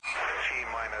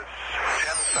10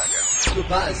 seconds. The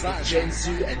Buzz with Jen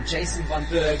Su and Jason Von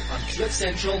Berg on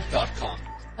CliffCentral.com.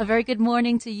 A very good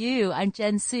morning to you. I'm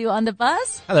Jen Su on the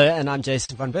Buzz. Hello, and I'm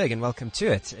Jason Von Berg, and welcome to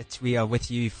it. We are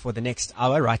with you for the next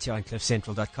hour right here on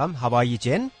CliffCentral.com. How are you,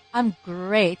 Jen? I'm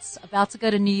great. About to go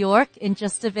to New York in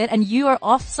just a bit, and you are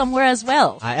off somewhere as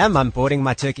well. I am. I'm boarding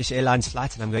my Turkish Airlines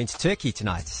flight, and I'm going to Turkey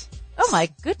tonight. Oh my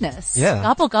goodness. Yeah.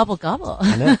 Gobble, gobble, gobble.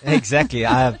 I know, exactly.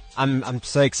 I'm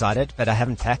so excited, but I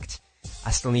haven't packed. I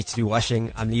still need to do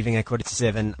washing. I'm leaving at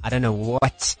 6:45. I don't know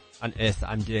what on earth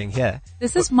I'm doing here.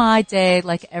 This is my day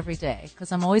like every day,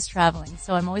 because I'm always traveling.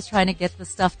 So I'm always trying to get the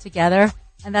stuff together.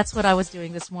 And that's what I was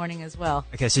doing this morning as well.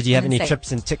 Okay, so do you have any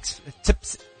tips and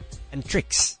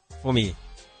tricks for me?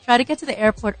 Try to get to the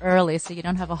airport early so you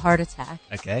don't have a heart attack.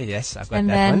 Okay, yes, I've got and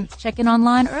that then one. check in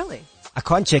online early. I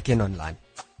can't check in online.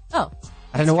 Oh.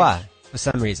 I don't know why, for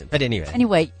some reason. But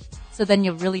anyway. So then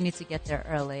you really need to get there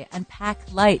early and pack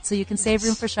light so you can save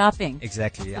room for shopping.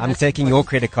 Exactly. I'm taking your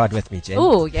credit card with me, Jen.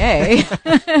 Oh, yay.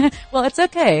 Well, it's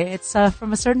okay. It's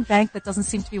from a certain bank that doesn't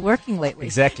seem to be working lately.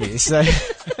 Exactly. So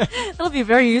it'll be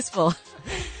very useful.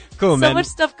 Cool, man. So much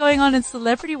stuff going on in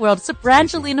celebrity world. So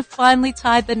Brangelina finally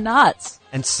tied the knot.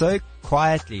 And so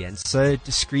quietly and so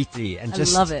discreetly and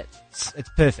just... I love it. It's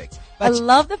perfect. But I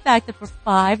love the fact that for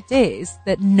 5 days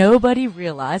that nobody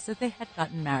realized that they had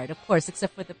gotten married. Of course,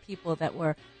 except for the people that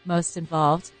were most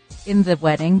involved in the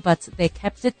wedding, but they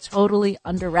kept it totally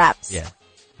under wraps. Yeah.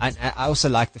 I also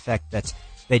like the fact that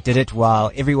they did it while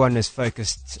everyone was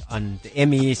focused on the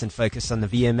Emmys and focused on the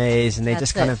VMAs, and they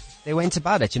just kind of, they went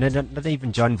about it. You know, not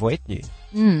even John Voight knew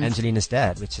Angelina's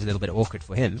dad, which is a little bit awkward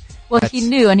for him. Well, he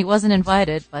knew and he wasn't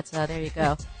invited, but there you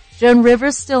go. Joan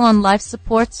Rivers still on life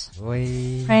support.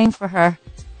 Oy. Praying for her.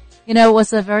 You know, it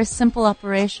was a very simple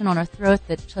operation on her throat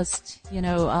that just,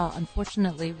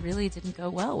 unfortunately really didn't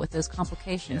go well with those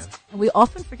complications. Yeah. And we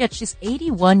often forget she's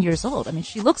 81 years old. I mean,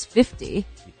 she looks 50.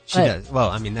 She does.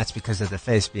 Well, I mean, that's because of the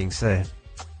face being so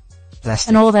plastic.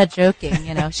 And all that joking,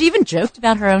 She even joked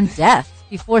about her own death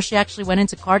before she actually went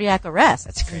into cardiac arrest.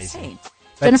 That's crazy. Insane.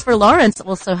 Jennifer Lawrence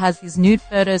also has these nude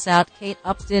photos out. Kate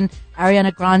Upton,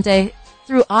 Ariana Grande,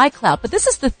 through iCloud. But this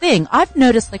is the thing. I've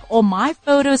noticed like all my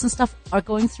photos and stuff are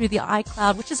going through the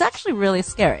iCloud, which is actually really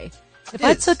scary. If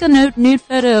I took a nude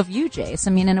photo of you, Jace,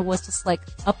 and it was just like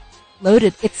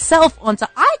uploaded itself onto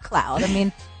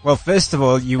iCloud, well, first of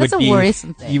all, you would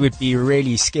be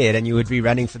really scared and you would be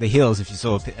running for the hills if you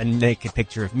saw a naked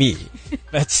picture of me.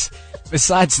 But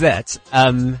besides that,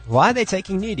 why are they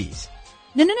taking nudies?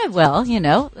 No. Well,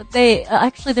 they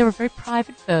were very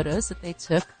private photos that they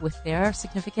took with their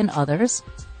significant others,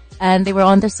 and they were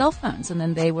on their cell phones, and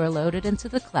then they were loaded into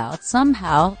the cloud.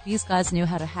 Somehow, these guys knew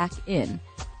how to hack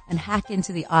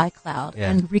into the iCloud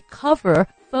and recover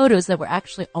photos that were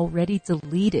actually already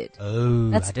deleted. Oh,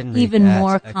 that's I didn't read even that.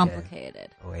 more Okay. complicated.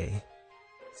 Oy.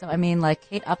 So, like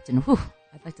Kate Upton,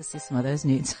 I'd like to see some of those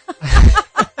nudes.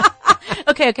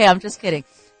 Okay, I'm just kidding.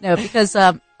 No, because,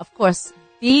 of course,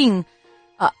 being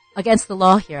against the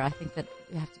law here, I think that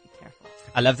we have to be careful.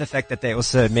 I love the fact that they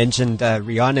also mentioned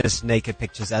Rihanna's naked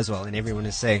pictures as well, and everyone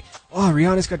is saying, "Oh,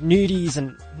 Rihanna's got nudies,"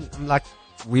 and I'm like,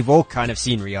 we've all kind of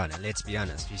seen Rihanna. Let's be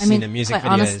honest, we've seen her music videos.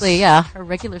 Honestly, yeah, her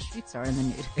regular shoots are in the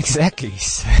nude. Exactly.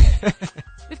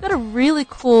 We've got a really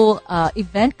cool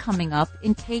event coming up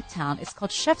in Cape Town. It's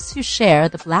called Chefs Who Share,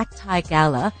 the Black Tie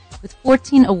Gala, with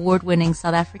 14 award-winning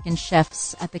South African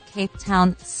chefs at the Cape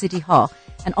Town City Hall.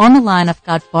 And on the line, I've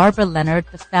got Barbara Leonard,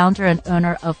 the founder and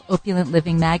owner of Opulent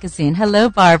Living magazine. Hello,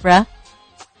 Barbara.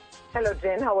 Hello,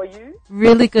 Jen. How are you?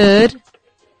 Really good.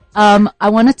 I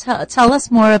want to tell us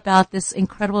more about this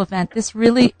incredible event. This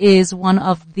really is one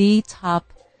of the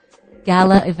top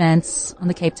gala events on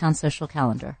the Cape Town social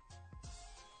calendar.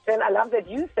 Jen, I love that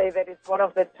you say that it's one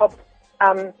of the top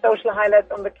social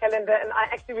highlights on the calendar, and I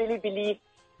actually really believe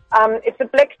it's a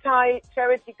black tie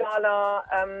charity gala,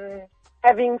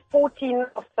 having 14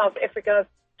 of South Africa's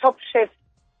top chefs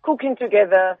cooking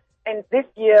together, and this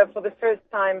year, for the first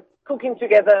time, cooking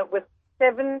together with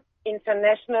 7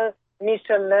 international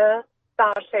Michelin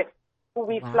star chefs who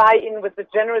we fly in with the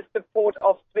generous support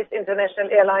of Swiss International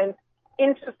Airlines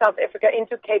into South Africa,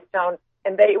 into Cape Town,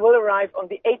 and they will arrive on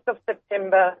the 8th of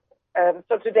September.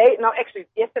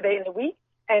 Yesterday in the week,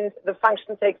 and the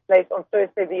function takes place on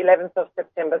Thursday, the 11th of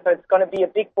September. So it's going to be a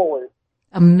big ball.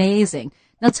 Amazing.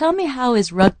 Now tell me, how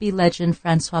is rugby legend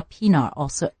Francois Pienaar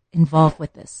also involved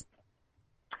with this?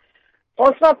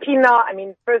 Francois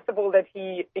Pienaar, first of all, that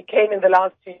he became in the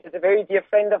last 2 years a very dear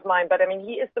friend of mine, but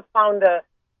he is the founder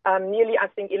nearly,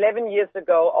 11 years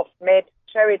ago of Med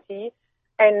Charity.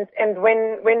 And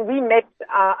when we met,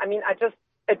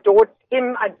 adored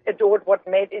him. I adored what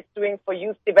Mate is doing for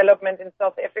youth development in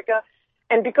South Africa.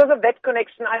 And because of that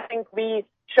connection, I think we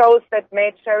chose that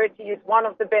Mate Charity is one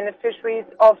of the beneficiaries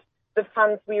of the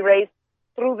funds we raised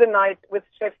through the night with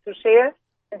Chefs Who Share.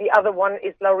 And the other one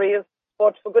is Laureus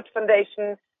Sport for Good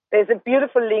Foundation. There's a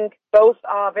beautiful link. Both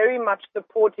are very much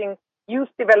supporting youth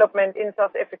development in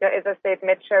South Africa. As I said,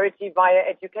 Mate Charity via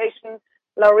education,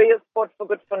 Laureus Sport for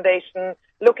Good Foundation,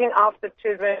 looking after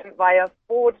children via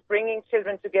sport, bringing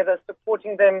children together,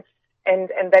 supporting them. And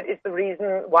that is the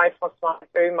reason why François is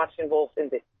very much involved in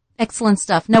this. Excellent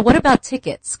stuff. Now, what about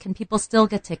tickets? Can people still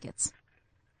get tickets?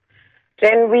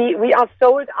 Jen, we are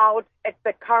sold out at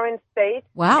the current state.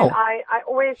 Wow. And I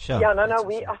always, sure.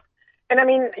 we are. And I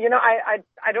mean,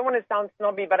 I don't want to sound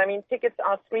snobby, but I mean, tickets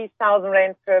are 3,000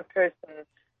 rand per person.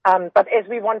 But as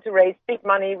we want to raise big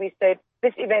money, we said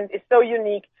this event is so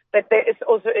unique that there is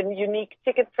also a unique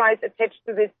ticket price attached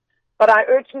to this. But I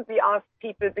urgently ask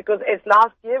people, because as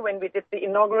last year when we did the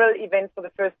inaugural event for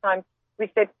the first time, we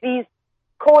said, please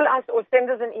call us or send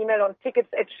us an email on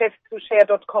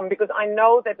tickets@chefswhoshare.com, because I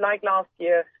know that like last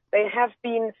year, there have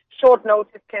been short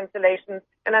notice cancellations,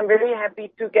 and I'm very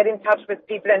happy to get in touch with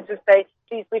people and to say,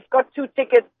 please, we've got 2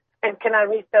 tickets, and can I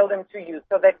resell them to you?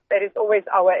 So that is always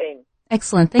our aim.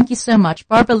 Excellent. Thank you so much.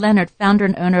 Barbara Leonard, founder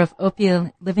and owner of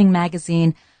Opia Living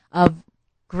Magazine.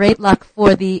 Great luck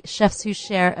for the Chefs Who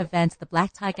Share event, the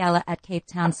Black Tie Gala at Cape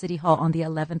Town City Hall on the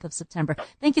 11th of September.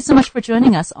 Thank you so much for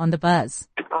joining us on The Buzz.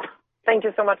 Thank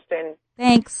you so much, Jen.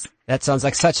 Thanks. That sounds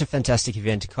like such a fantastic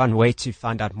event. Can't wait to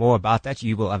find out more about that.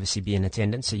 You will obviously be in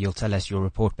attendance, so you'll tell us your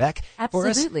report back.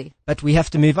 Absolutely. For us. But we have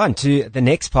to move on to the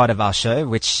next part of our show,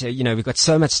 which, we've got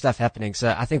so much stuff happening.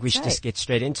 So I think we should just get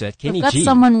straight into it. Kenny G. We've got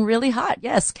someone really hot.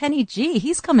 Yes, Kenny G.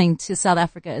 He's coming to South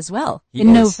Africa as well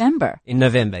in November. In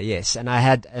November, yes. And I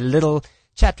had a little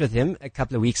chat with him a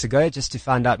couple of weeks ago just to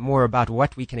find out more about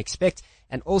what we can expect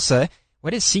and also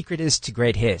what his secret is to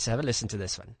great hair. So have a listen to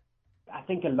this one. I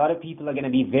think a lot of people are going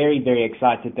to be very, very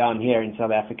excited down here in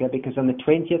South Africa because on the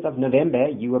 20th of November,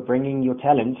 you are bringing your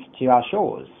talents to our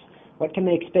shores. What can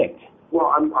they expect?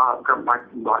 Well,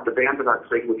 the band that I've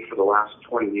played with for the last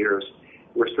 20 years,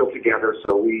 we're still together,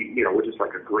 so we're just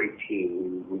like a great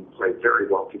team. We play very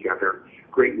well together,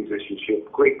 great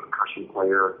musicianship, great percussion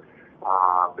player,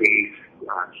 bass,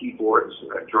 keyboards,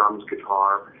 drums,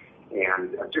 guitar,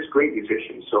 and just great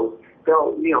musicians. So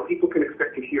people can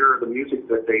expect to hear the music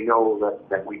that they know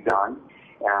that we've done,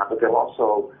 but they'll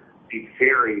also be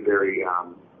very, very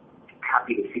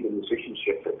happy to see the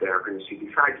musicianship that they're going to see.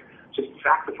 Besides just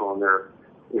saxophone, we're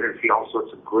going to see all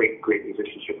sorts of great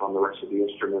musicianship on the rest of the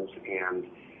instruments, and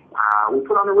we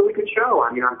put on a really good show.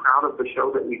 I mean, I'm proud of the show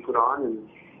that we put on, and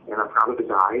I'm proud of the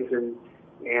guys, and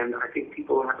I think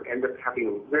people end up having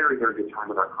a very, very good time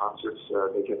at our concerts.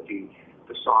 They get the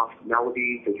soft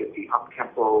melodies, they get the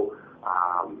up-tempo,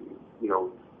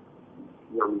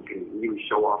 where we can really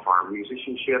show off our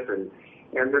musicianship, and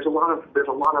there's a lot of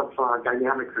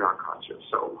dynamics in our concerts.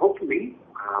 So hopefully,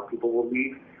 people will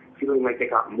leave feeling like they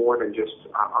got more than just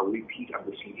a repeat of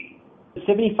the CD.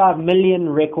 75 million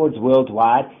records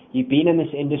worldwide. You've been in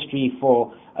this industry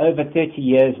for over 30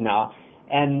 years now,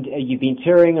 and you've been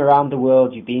touring around the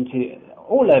world. You've been to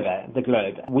all over the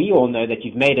globe. We all know that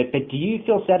you've made it, but do you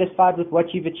feel satisfied with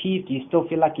what you've achieved? Do you still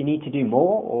feel like you need to do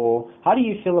more, or how do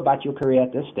you feel about your career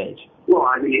at this stage? Well,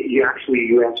 I mean, you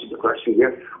answered the question.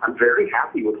 Yes, I'm very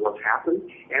happy with what's happened,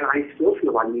 and I still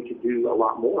feel I need to do a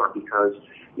lot more because,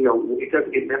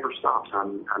 it never stops.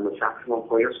 I'm a saxophone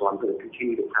player, so I'm going to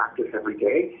continue to practice every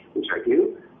day, which I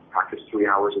do. Practice 3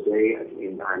 hours a day,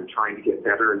 and I'm trying to get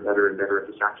better and better and better at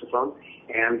the saxophone.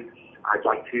 And I'd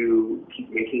like to keep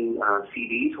making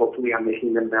CDs. Hopefully I'm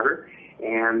making them better.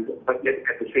 But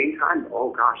at the same time,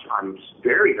 I'm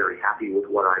very, very happy with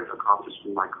what I've accomplished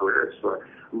in my career. It's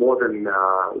more than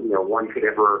one could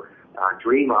ever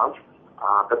dream of.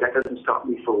 But that doesn't stop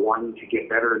me for wanting to get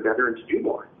better and better and to do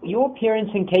more. Your appearance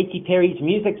in Katy Perry's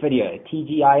music video,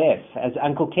 TGIF, as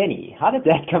Uncle Kenny, how did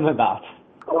that come about?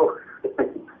 Oh,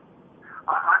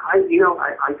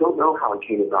 I don't know how it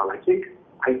came about. I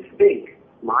think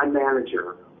my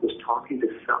manager was talking to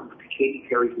Katy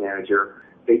Perry's manager.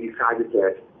 They decided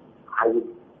that I would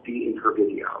be in her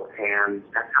video, and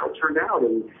that's how it turned out.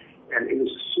 And it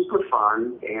was super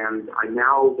fun. And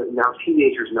now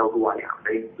teenagers know who I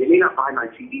am. They may not buy my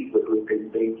CDs, but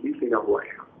they usually know who I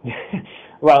am.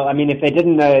 Well, I mean, if they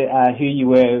didn't know who you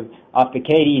were after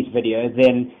Katie's video,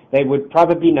 then they would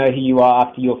probably know who you are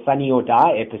after your Funny or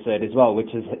Die episode as well,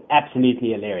 which is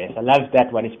absolutely hilarious. I loved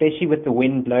that one, especially with the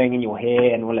wind blowing in your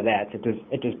hair and all of that. It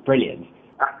was brilliant.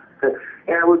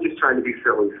 And we're just trying to be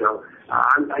silly. So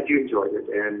I do enjoy it,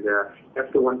 and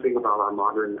that's the one thing about our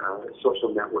modern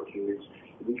social networking is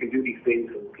we can do these things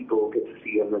and people get to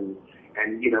see them,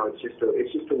 and it's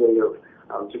just a way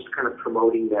of just kind of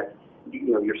promoting that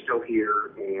you're still here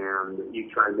and you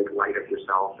try to make light of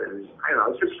yourself, and I don't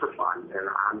know, it's just for fun, and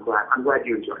I'm glad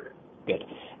you enjoyed it. Good.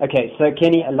 Okay, so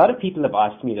Kenny, a lot of people have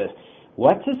asked me this.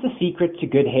 What is the secret to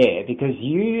good hair? Because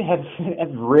you have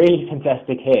really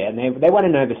fantastic hair, and they want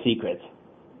to know the secret.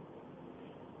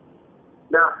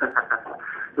 No,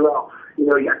 well,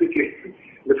 I think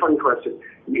the funny question.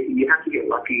 You have to get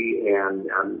lucky, and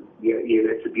you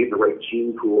have to be in the right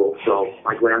gene pool. So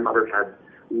my grandmother had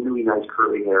really nice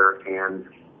curly hair, and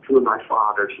through my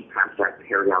father, she passed that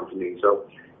hair down to me. So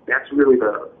that's really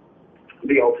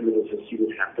the ultimate is just you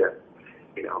just have to.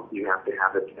 You have to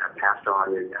have it passed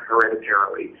on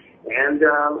hereditarily. And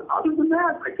other than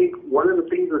that, I think one of the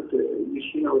things that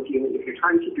if you're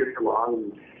trying to keep your hair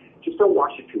long, just don't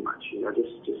wash it too much.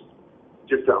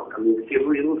 Just don't. I mean,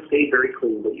 it'll stay very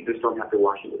clean, but you just don't have to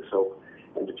wash it with soap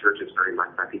and detergents very much.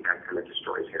 I think that kind of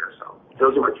destroys hair. So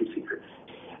those are my two secrets.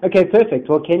 Okay, perfect.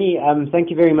 Well, Kenny, thank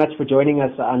you very much for joining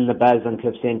us on The Buzz on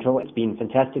Cliff Central. It's been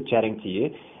fantastic chatting to you.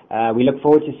 We look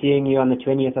forward to seeing you on the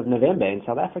 20th of November in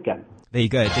South Africa. There you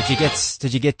go. Did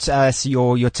you get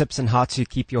your tips on how to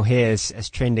keep your hair as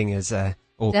trending as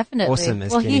or definitely awesome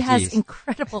as well, Kenny he has G's?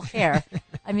 incredible hair.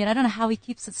 I mean, I don't know how he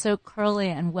keeps it so curly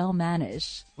and well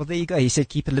managed. Well, there you go. He said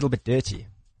keep it a little bit dirty.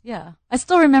 Yeah. I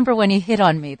still remember when he hit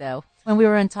on me, though. When we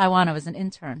were in Taiwan, I was an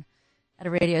intern at a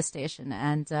radio station,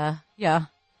 and yeah.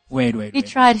 Wait. He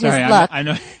tried his Sorry, luck. I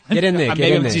know. Get in there.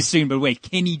 Maybe I'm too soon, but wait.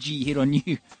 Kenny G hit on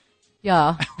you.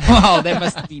 Yeah. Wow, that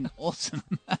must have been awesome.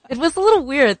 It was a little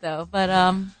weird, though, but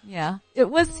yeah. He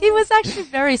was actually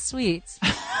very sweet. He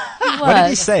was. What did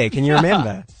he say? Can you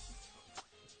remember?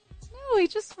 No,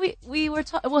 we were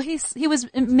he was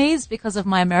amazed because of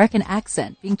my American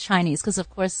accent, being Chinese, because of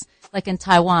course, like in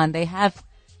Taiwan, they have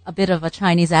a bit of a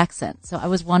Chinese accent. So I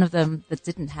was one of them that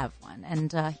didn't have one,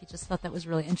 and he just thought that was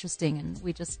really interesting, and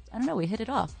we hit it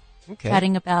off. Okay.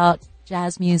 Chatting about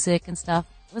jazz music and stuff.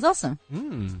 It was awesome.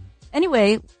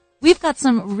 Anyway, we've got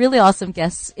some really awesome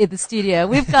guests in the studio.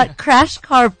 We've got Crash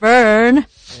Car Burn.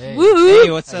 Hey. Woo!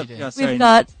 Hey, what's up? Yeah, sorry. We've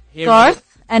got Here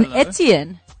Garth and Hello.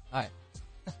 Etienne. Hi.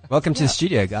 Welcome to the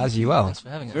studio, guys. Are you well? Thanks for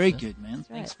having us. Very sir. good, man. right.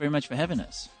 Thanks very much for having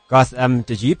us. Garth,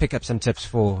 did you pick up some tips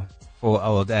for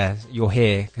your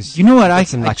hair? Cause You know what? I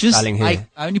some like styling hair.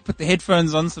 I only put the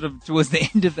headphones on sort of towards the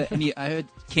end of it, and I heard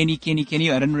Kenny.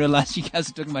 I didn't realize you guys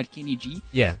were talking about Kenny G.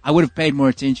 Yeah. I would have paid more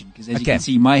attention because, as you Okay. can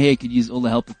see, my hair could use all the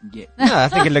help it can get. No, I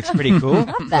think it looks pretty cool.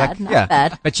 Not bad, not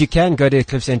bad. But you can go to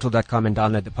cliffcentral.com and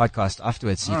download the podcast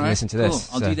afterwards so you All can right, listen to cool.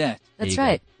 this. I'll So, do that. That's there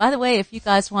you right. By the way, if you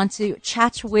guys want to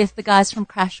chat with the guys from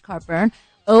Crash Car Burn,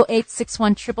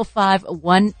 0861 555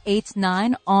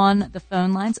 189 on the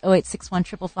phone lines, 0861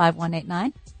 555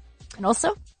 189. And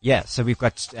also, Yeah, so we've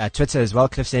got Twitter as well,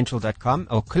 cliffcentral.com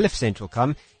or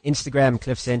cliffcentral.com, Instagram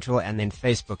Cliff Central, and then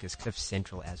Facebook is Cliff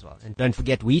Central as well. And don't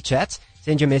forget WeChat.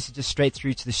 Send your messages straight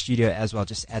through to the studio as well.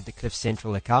 Just add the Cliff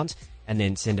Central account and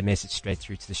then send a message straight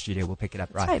through to the studio. We'll pick it up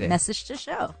that's right there. message to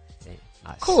show. Yeah,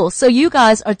 nice. Cool. So you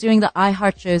guys are doing the I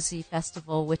Heart Josie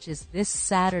Festival, which is this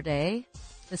Saturday,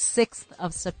 the 6th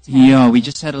of September. Yeah, we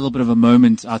just had a little bit of a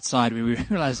moment outside where we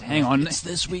realized, hang on, It's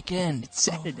this weekend. it's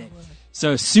Saturday.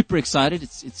 So super excited.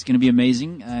 It's going to be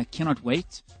amazing. Cannot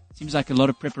wait. Seems like a lot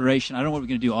of preparation. I don't know what we're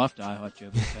going to do after I Heart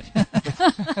Josie,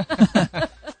 but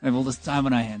we have all this time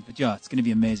on our hand. But yeah, it's going to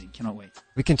be amazing. Cannot wait.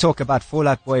 We can talk about Fall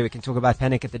Out Boy. We can talk about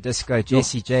Panic at the Disco,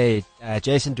 Jessie J,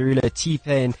 Jason Derulo,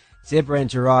 T-Pain, Zebra and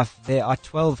Giraffe. There are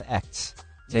 12 acts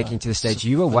taking to the stage.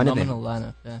 You were one of them.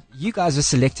 Phenomenal lineup, yeah. You guys were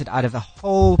selected out of a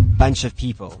whole bunch of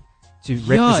people to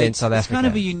represent South it's Africa. kind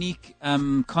of a unique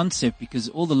concept because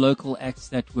all the local acts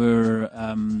that were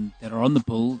that are on the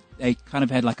bill, they kind of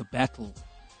had like a battle.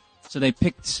 So they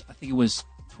picked, I think it was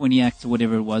 20 acts or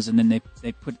whatever it was, and then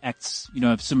they put acts,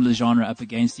 of similar genre up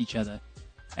against each other.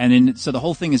 And then, so the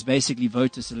whole thing is basically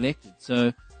voter selected.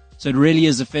 So it really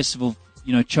is a festival,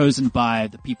 chosen by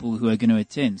the people who are going to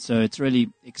attend. So it's really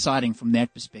exciting from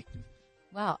that perspective.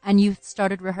 Wow. And you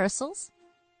started rehearsals?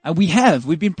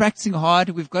 We've been practicing hard.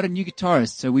 We've got a new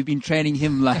guitarist, so we've been training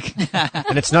him like.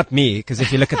 And it's not me, because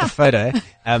if you look at the photo,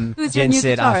 Who's your Jen new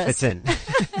said I guitarist? fit in.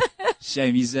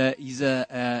 Shame. He's a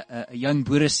young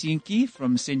Boeresseentjie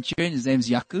from Centurion. His name's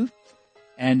Jaco.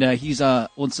 And he's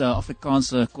onze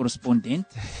Afrikaanse correspondent.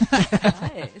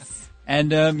 Nice.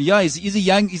 And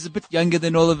he's a bit younger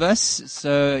than all of us.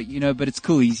 So, but it's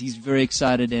cool. He's very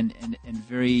excited and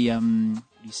very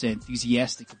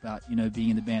enthusiastic about, being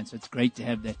in the band. So it's great to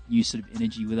have that new sort of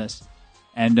energy with us.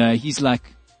 And he's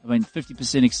like I mean,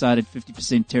 50% excited,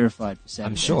 50% terrified for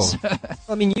Saturday. I'm sure.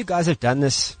 I mean, you guys have done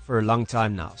this for a long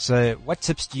time now. So what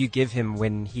tips do you give him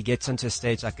when he gets onto a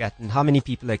stage like that? And how many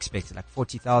people are expected? Like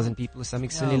 40,000 people or something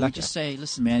silly like that? Just say,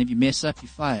 listen, man, if you mess up, you're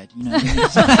fired. You know.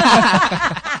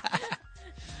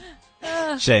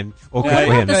 Shame. Awkward What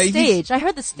for about him. the stage? I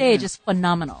heard the stage is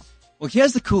phenomenal. Well,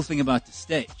 here's the cool thing about the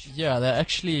stage. Yeah, they're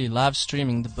actually live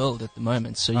streaming the build at the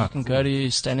moment. So you can go to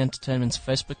Stain Entertainment's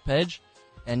Facebook page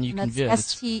and you can view it.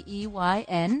 That's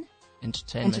STEYN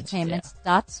Entertainment.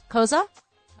 Entertainment.coza?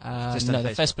 Just No, on the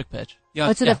Facebook. Facebook page. Yeah,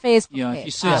 Oh, to the Facebook yeah, page.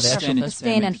 if you Yeah, search the Stain actual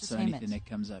Stain Entertainment, it's the only Entertainment. thing that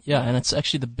comes up. Yeah, and it's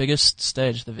actually the biggest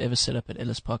stage they've ever set up at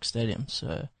Ellis Park Stadium.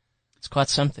 So it's quite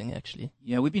something, actually.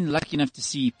 Yeah, we've been lucky enough to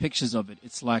see pictures of it.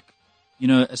 It's like, you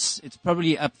know, it's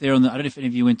probably up there on the, I don't know if any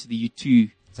of you went to the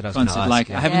U2 That's what I was gonna concert. ask, like,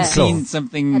 yeah. I haven't Yeah. seen Cool.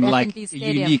 something At like F&B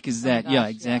Stadium. unique as Oh my that. gosh, Yeah, yeah.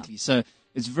 exactly. So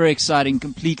it's very exciting,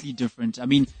 completely different. I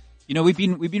mean, you know, we've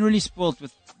been really spoilt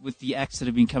with the acts that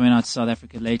have been coming out of South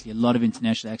Africa lately. A lot of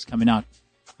international acts coming out.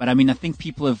 But I mean, I think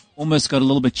people have almost got a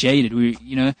little bit jaded.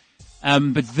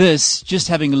 But this, just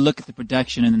having a look at the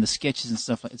production and then the sketches and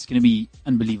stuff, it's going to be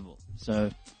unbelievable.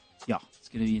 So, yeah, it's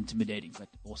going to be intimidating, but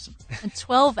awesome. And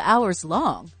 12 hours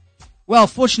long. Well,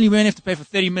 fortunately, we only have to pay for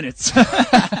 30 minutes.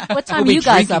 What time we'll are be you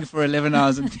guys drinking up? for 11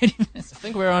 hours and 30 minutes. I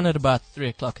think we're on at about 3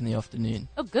 o'clock in the afternoon.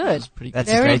 Oh, good. It's pretty That's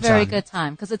good. a Very, great very time. good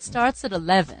time. Because it starts at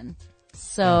 11.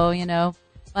 So, you know,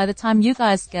 by the time you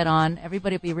guys get on,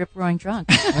 everybody will be rip-roaring drunk.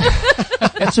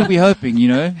 That's what we're hoping, you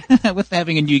know, with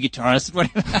having a new guitarist,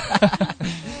 whatever.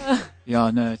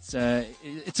 Yeah, no,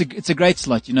 it's a great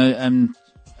slot, you know.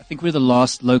 I think we're the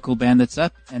last local band that's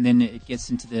up, and then it gets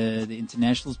into the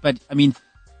internationals. But I mean,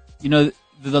 you know,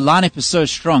 the lineup is so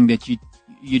strong that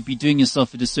you'd be doing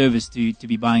yourself a disservice to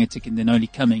be buying a ticket and then only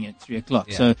coming at 3 o'clock.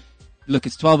 Yeah. So, look,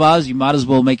 it's 12 hours. You might as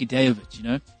well make a day of it, you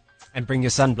know. And bring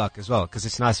your sunblock as well, because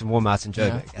it's nice and warm out in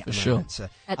Joburg. Yeah, at for the sure. moment. So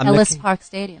At I'm Ellis looking- Park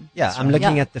Stadium. Yeah, I'm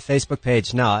looking Yeah. at the Facebook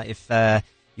page now. If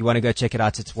you want to go check it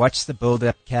out, it's Watch the Build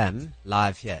Up Cam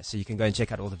live here. So you can go and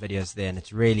check out all the videos there, and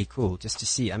it's really cool just to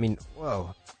see. I mean,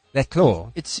 whoa, that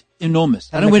claw. It's enormous.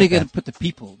 I Have a don't know where look to at go to that. put the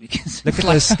people because Look at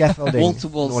those scaffolding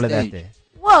wall-to-wall and all of that stage. there.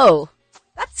 Whoa.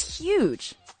 That's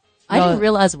huge. I No. didn't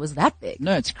realize it was that big.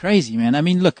 No, it's crazy, man. I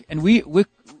mean, look, and we're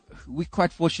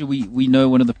quite fortunate. We know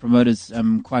one of the promoters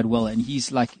quite well, and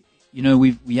he's like, you know,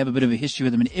 we have a bit of a history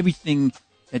with him, and everything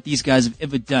that these guys have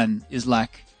ever done is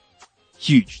like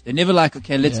huge. They're never like,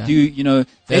 okay, let's Yeah. do, you know,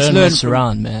 They let's don't learn mess from,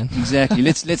 around, man. exactly.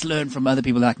 Let's learn from other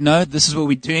people. Like, no, this is what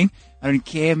we're doing. I don't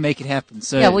care. Make it happen.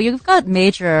 So Yeah, well, you've got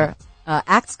major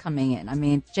acts coming in. I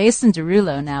mean, Jason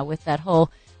Derulo now with that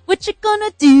whole, what you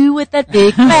gonna do with that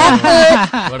big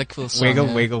fat What a cool song. Wiggle,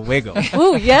 yeah. wiggle, wiggle. foot?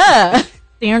 Ooh, yeah.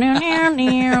 Are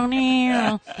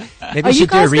Maybe we you should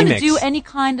do a guys going to remix. do any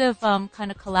kind of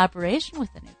collaboration with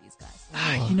any of these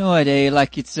guys? You know what,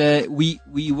 like it's,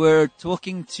 we were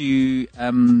talking to,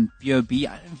 B.O.B.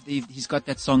 I don't know if he's got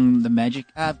that song, The Magic.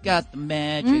 I've got the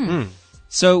magic.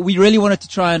 So we really wanted to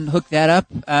try and hook that up.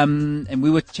 And we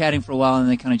were chatting for a while and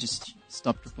they kind of just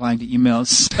stopped replying to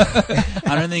emails.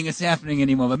 I don't think it's happening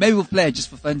anymore, but maybe we'll play it just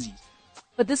for funsies.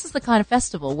 But this is the kind of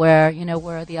festival where, you know,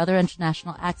 where the other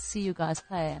international acts see you guys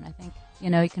play. And I think, you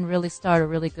know, you can really start a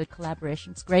really good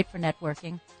collaboration. It's great for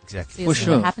networking. Exactly. See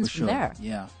what happens from there.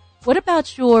 Yeah. What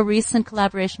about your recent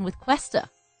collaboration with Questa?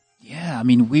 Yeah, I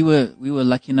mean, we were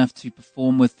lucky enough to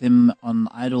perform with him on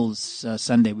Idols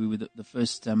Sunday. We were the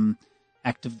first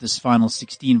act of this final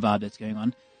 16 vibe that's going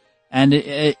on, and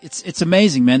it's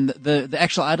amazing, man. The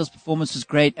actual Idols performance was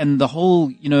great, and the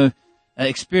whole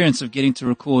experience of getting to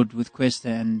record with Questa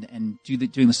and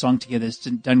doing the song together has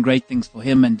done great things for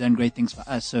him and done great things for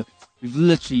us. So we've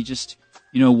literally just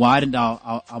widened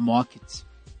our markets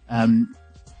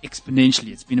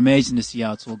exponentially. It's been amazing to see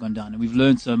how it's all gone down, and we've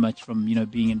learned so much from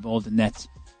being involved in that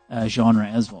genre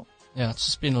as well. Yeah, it's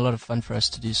just been a lot of fun for us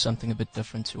to do something a bit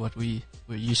different to what we're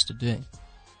used to doing,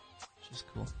 which is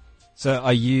cool. So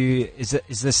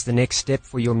is this the next step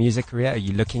for your music career? Are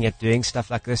you looking at doing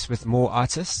stuff like this with more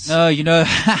artists? No,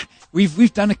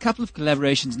 we've done a couple of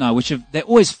collaborations now, they're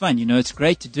always fun. It's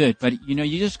great to do it, but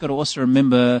you just got to also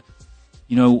remember,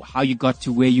 how you got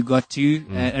to where you got to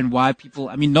and why people.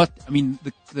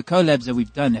 The collabs that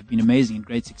we've done have been amazing and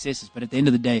great successes. But at the end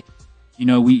of the day,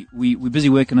 we're busy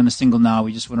working on a single now.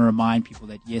 We just want to remind people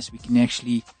that yes, we can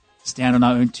actually stand on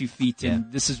our own 2 feet,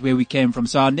 and this is where we came from.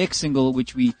 So our next single,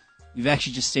 which we've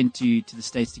actually just sent to the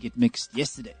States to get mixed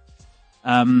yesterday.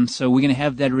 So we're going to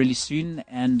have that really soon,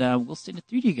 and we'll send it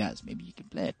through to you guys. Maybe you can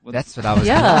play it. That's what I was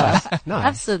Yeah, gonna ask. Nice.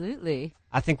 absolutely.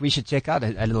 I think we should check out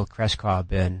a little Crash Car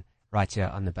burn right here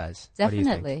on the Buzz. What do you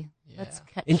think? Definitely.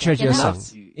 Intro to your song.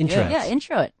 Intro. Yeah,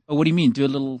 intro it. Oh, what do you mean? Do a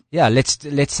little... Yeah,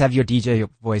 let's have your DJ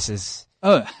voices.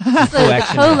 Oh. It's a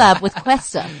collab with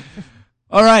Questa.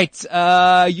 All right.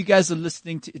 You guys are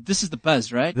listening to... This is The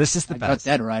Buzz, right? This is The Buzz. I got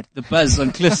that right. The Buzz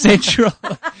on Cliff Central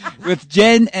with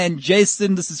Jen and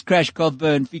Jason. This is Crash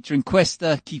Cogburn featuring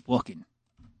Questa. Keep walking.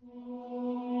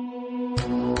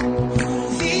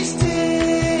 These days,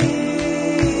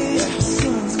 the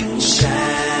sun's gonna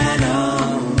shine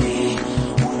on me.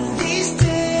 One of these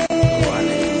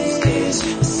days,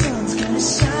 the sun's gonna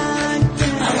shine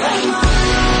down.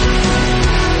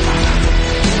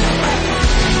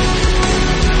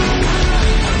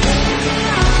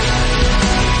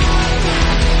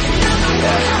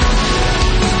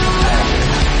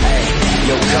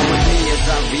 Yo, come with me as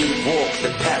I re-walk the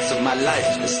paths of my life,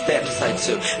 the steps I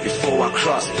took before I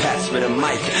crossed paths with a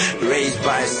mic. Raised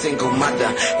by a single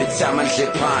mother, the time I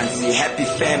did Ponzi. Happy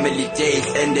family days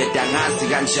ended, Dangazi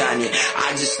Ganjani.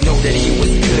 I just know that he was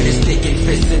good at sticking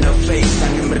fists in her face.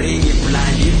 I'm really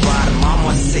blind, he far, mom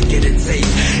was sick of the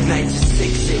taste.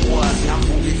 96 it was,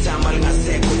 Nambuki Tamal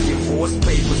Ngaseko, divorce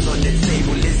papers on the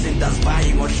table, listen, that's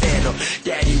buying Othello.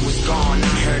 Daddy was gone,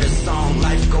 I heard a song,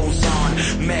 life goes on.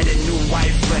 Met a new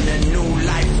wife and a new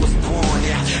life was born,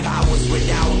 yeah. I was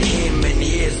without him and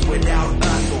he is without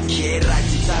us. Okay, right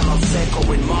to time of Seco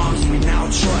with moms we now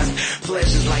trust.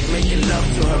 Pleasures like making love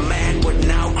to her man would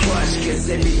now crush. Cause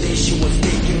everything she was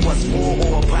thinking was for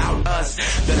or about us.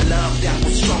 The love that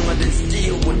was stronger than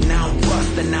steel would now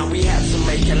rust. And now we have to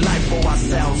make a life for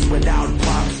ourselves without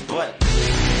pops. But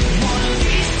one of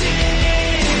these days,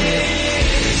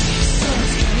 the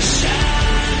sun's gonna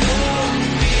shine on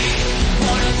me.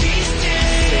 One of these days,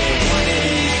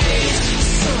 the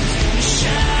sun's gonna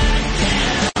shine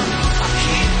down. I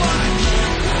keep walking,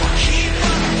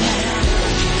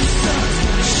 the sun's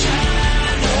gonna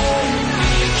shine on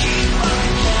me. Keep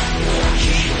walking,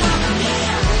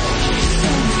 the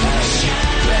sun's gonna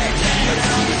shine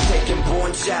down. The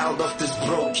second-born child of this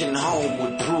broken home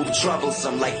would prove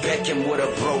troublesome like Beckham with a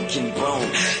broken bone.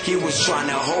 He was trying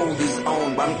to hold his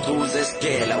own, bamduze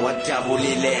skela,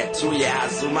 watabulile, 2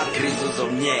 years, umakrizo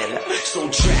zomnyela. So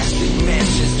drastic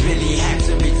measures really had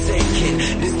to be taken.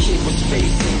 This kid was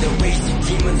facing the racing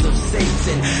demons of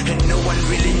Satan, and no one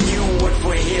really knew what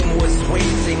for him was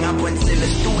waiting. Up until the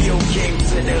studio came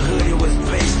to the hood he was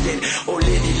based in.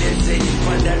 Oledi lenzeni,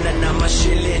 pandana na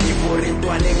mashileni,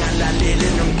 borintwane ngalalele,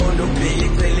 nomkondo peli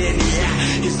peleni.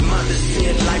 His mother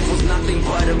said life was nothing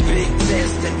but a big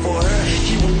test, and for her,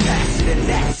 he would pass it, and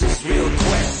that's his real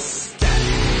quest.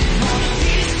 One of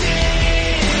these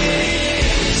days,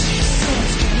 the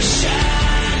sun's gonna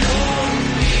shine on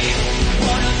me.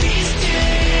 One of these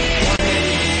days,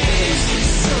 the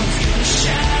sun's gonna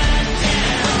shine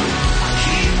down. I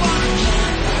keep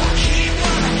walking,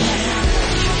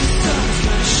 the sun's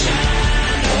gonna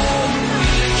shine on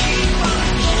me. Keep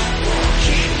walking,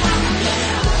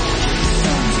 the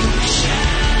sun's gonna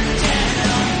shine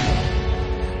down.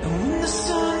 And when the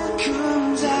sun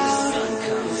comes out,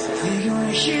 they're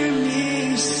gonna hear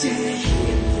me sing.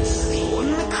 When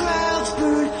the clouds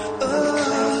burn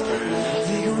up,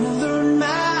 they're gonna learn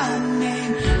my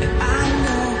name. And I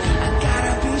know I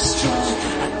gotta be strong,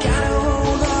 I gotta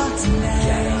hold on tonight.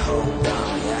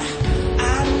 I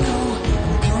know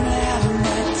I'm gonna have a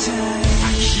night time.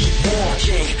 I keep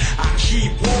walking, I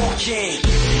keep walking.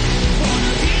 One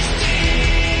of these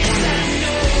days I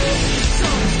know the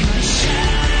sun's gonna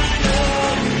shine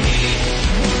on me.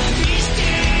 One of these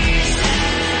days I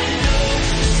know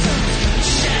the sun's gonna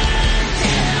shine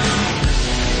down.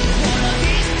 One of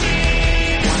these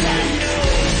days I know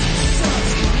the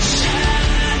sun's gonna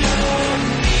shine on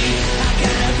me. I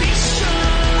gotta be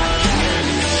strong,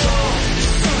 the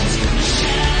sun's gonna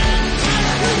shine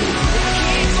down.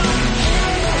 Keep on,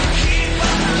 keep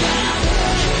on,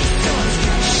 the sun's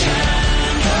gonna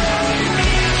shine on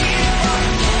me. Keep on,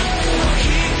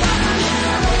 keep on,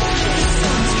 the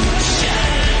sun's gonna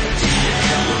shine down.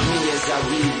 Come with me as I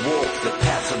re-walk the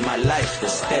paths of my life, the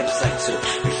steps I took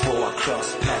before I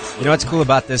crossed paths. You know what's cool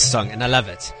about this song, and I love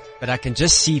it, but I can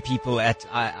just see people at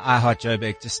iHeart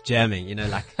Joburg just jamming, you know,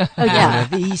 like, Oh yeah. one of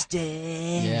these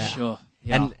days. Yeah. Sure.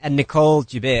 Yeah. And Nicole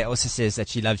Joubert also says that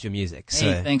she loves your music. So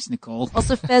Hey, thanks, Nicole.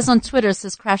 Also, Fez on Twitter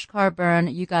says, Crash Car Burn,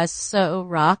 you guys so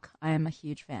rock. I am a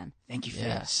huge fan. Thank you,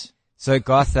 Yeah. Fez. So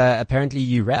Garth, apparently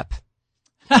you rap.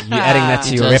 Are you adding that to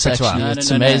He your does repertoire? actually. No, It's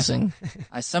no, no. amazing.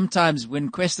 I sometimes, when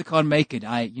Questa can't make it,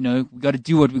 we got to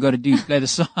do what we got to do to play the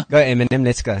song. Are Go Eminem,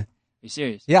 let's go. you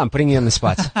serious? Yeah, I'm putting you on the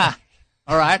spot.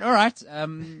 All right.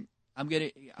 I'm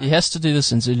gonna. He has to do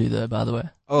this in Zulu though, by the way.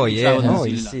 Oh Can you yeah, try with oh the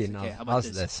you Zulu see lines? now. Okay, how about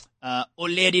How's this? this?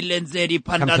 Oledi lenzedi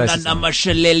closer, pandana Simon.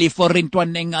 namasheleli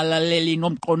forintwaneng alaleli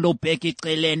nomkondo peki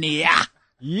celeni. Yeah.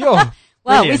 Yo.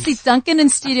 Wow, Brilliant. we see Duncan in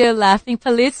studio laughing.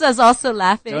 Palisa is also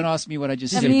laughing. Don't ask me what I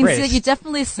just That said. means impressed. that you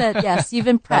definitely said, yes, you've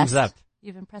impressed. Thumbs up.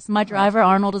 You've impressed. My driver,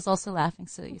 Arnold, is also laughing,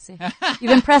 so you see.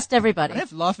 You've impressed everybody. What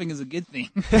if laughing is a good thing?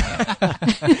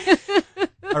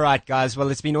 All right, guys. Well,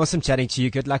 it's been awesome chatting to you.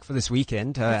 Good luck for this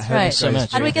weekend. That's Hope it right. goes So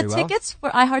much. How do we very get well. tickets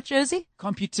for I Heart Josie?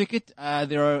 CompuTicket.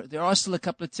 There are still a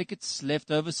couple of tickets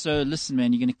left over. So listen,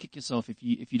 man, you're going to kick yourself if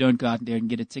you don't go out there and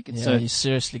get a ticket. Yeah, So you're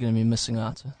seriously going to be missing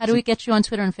out. How do we get you on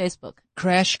Twitter and Facebook?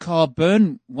 Crash Car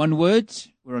Burn, one word.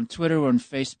 We're on Twitter, we're on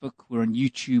Facebook, we're on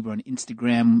YouTube, we're on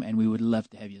Instagram, and we would love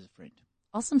to have you as a friend.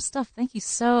 Awesome stuff. Thank you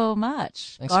so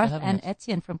much. Thanks for Garth having and us.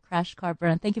 Etienne from Crash Car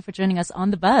Burn. Thank you for joining us on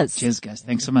The Buzz. Cheers, guys.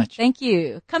 Thanks so much. Thank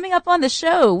you. Coming up on the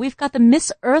show, we've got the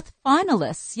Miss Earth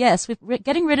finalists. Yes, we're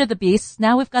getting rid of the beasts.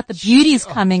 Now we've got the beauties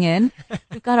coming in.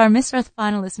 We've got our Miss Earth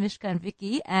finalists, Mishka and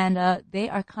Vicky, and they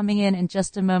are coming in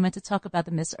just a moment to talk about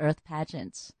the Miss Earth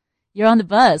pageant. You're on The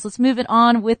Buzz. Let's move it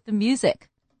on with the music.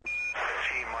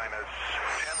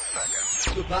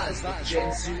 The Buzz with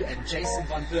Jen Su and Jason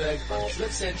Von Berg on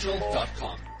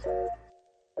CliffCentral.com.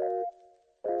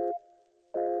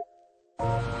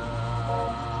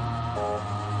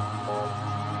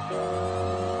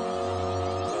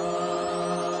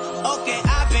 Okay,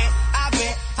 I've been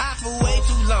high for way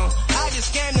too long. I just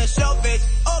came to show face,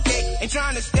 okay, ain't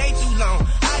trying to stay too long.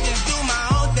 I just do my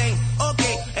own thing,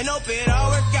 okay, and hope it all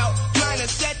work out. Trying to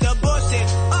set the bullshit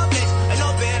up, and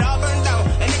hope it all burn down.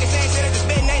 And niggas ain't shit at the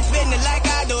spittin', ain't spittin' it like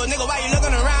I do. Nigga, why you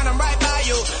looking around? I'm right by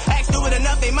you. Ask do it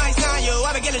enough, they might sign you.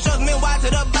 I been getting shows meanwhile to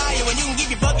the bayou, and you can keep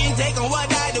your fucking take on what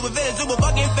I do. If it is super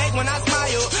fucking fake when I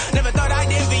smile. Never thought I'd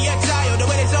be a child. The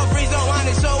way they so free, so on,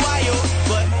 it's so wild.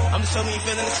 But I'm just hoping you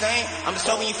feeling the same. I'm just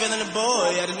hoping you feeling the boy.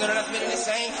 I just know that I'm feeling the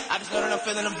same. I just know that I'm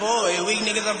feeling the boy. Weak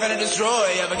niggas I'm finna destroy.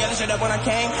 I forgot to shut up when I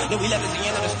came. Then we left at the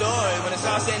end of the story. When it's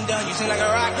all said and done, you seem like a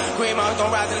rock. Great moms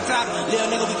gon' rise to the top. Little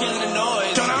nigga, we killing the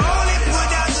noise. Tryna only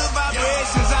put out the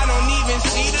vibrations. I don't even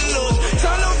see the lose.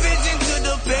 Tunnel vision to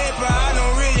the paper. I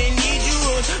don't really need you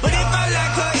rules. But if I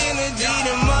lack her energy,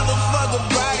 then motherfucker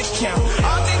body count.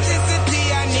 Authenticity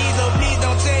I need, so please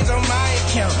don't change on my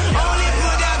account. Only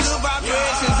put out the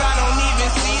vibrations. I don't even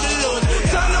see the lose.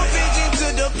 Tunnel vision to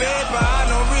the paper. I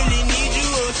don't really need you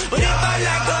rules. But if I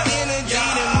lack her energy,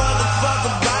 then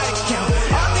motherfucker body count.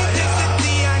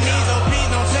 Authenticity I need, so please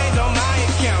don't change on my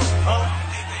account. Oh.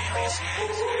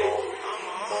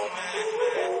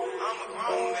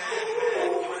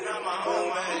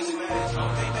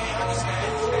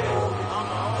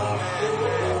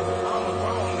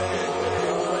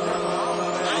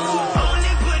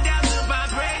 Only put out the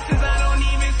vibrations, I don't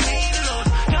even see the lows.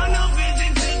 Got no vision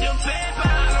to the paper,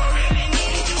 I don't really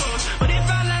need you. But if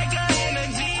I like her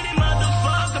energy, then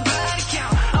motherfucker body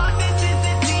count.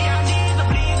 Authenticity I need, so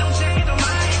please don't change on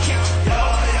my account.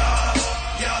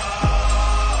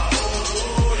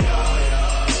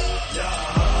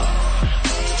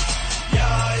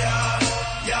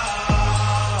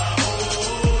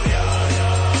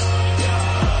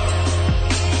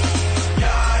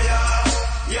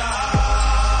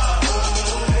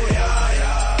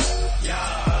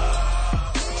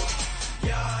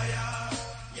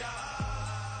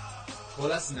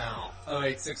 Call us now,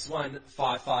 0861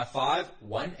 555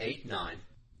 189.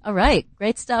 All right.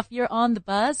 Great stuff. You're on The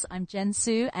Buzz. I'm Jen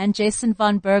Su and Jason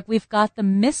Von Berg. We've got the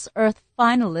Miss Earth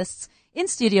finalists in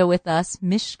studio with us,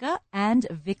 Mishka and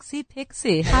Vixie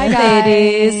Pixie. Hi,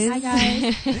 ladies. Hi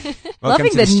guys. Welcome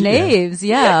Loving to the studio. names,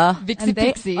 yeah. Vixie And they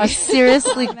Pixie. are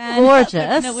seriously Man,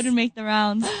 gorgeous. That wouldn't make the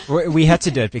rounds. We had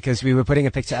to do it because we were putting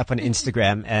a picture up on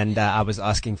Instagram and I was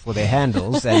asking for their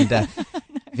handles and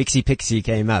Vixie Pixie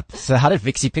came up. So how did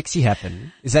Vixie Pixie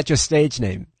happen? Is that your stage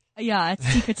name? Yeah, it's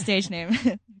a secret stage name.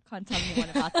 Can't tell anyone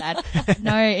about that.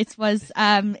 No, it was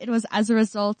as a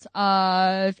result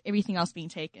of everything else being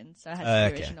taken. So it has to be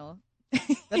Okay. original.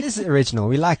 That is original.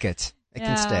 We like it. It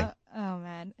can stay. Oh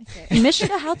man. Okay.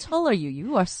 Mishka, how tall are you?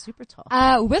 You are super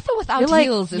tall. With or without You're like-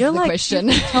 heels is you're the like question.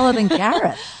 taller than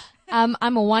Gareth. I'm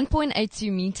 1.82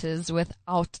 meters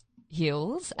without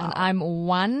heels, and I'm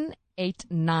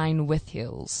 189 with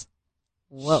heels.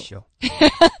 Whoa. Sure.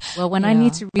 Well, when I Yeah.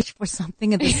 need to reach for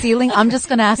something in the ceiling, I'm just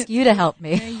going to ask you to help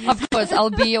me. Of course, I'll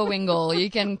be your wingle. You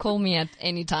can call me at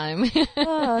any time.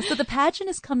 So the pageant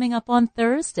is coming up on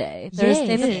Thursday the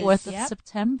Yes. 4th of Yep.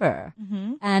 September.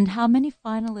 Mm-hmm. And how many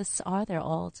finalists are there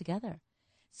all together?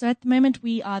 So at the moment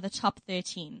we are the top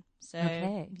 13. So,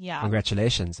 Okay. yeah.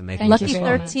 Congratulations on making Lucky this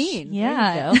far. 13.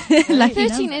 Yeah. Lucky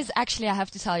 13 is actually, I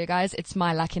have to tell you guys, it's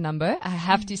my lucky number. I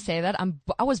have to say that.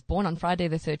 I was born on Friday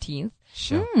the 13th.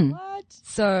 Sure. What?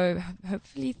 So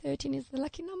hopefully 13 is the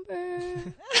lucky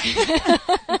number.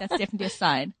 That's definitely a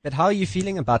sign. But how are you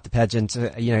feeling about the pageant,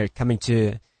 coming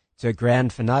to a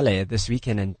grand finale this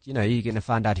weekend, and, you're going to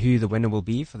find out who the winner will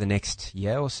be for the next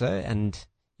year or so. And,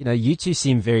 you two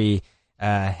seem very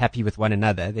happy with one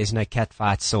another. There's no cat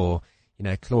fights or,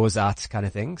 claws out kind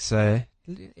of thing. So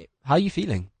how are you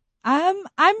feeling? I'm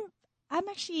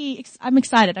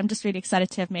excited. I'm just really excited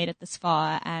to have made it this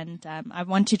far. And, I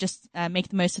want to just, make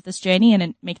the most of this journey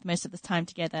and make the most of this time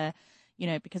together,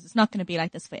 because it's not going to be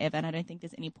like this forever. And I don't think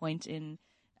there's any point in,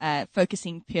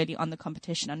 focusing purely on the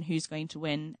competition, on who's going to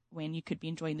win, when you could be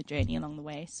enjoying the journey along the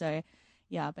way. So,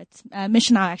 yeah, but Mish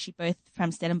and I are actually both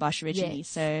from Stellenbosch originally, Yes.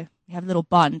 so we have a little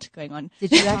bond going on.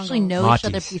 Did you actually know each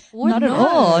other Marty's. before? Not at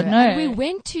all, And no. we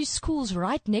went to schools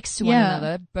right next to one Yeah.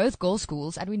 another, both girls'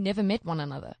 schools, and we never met one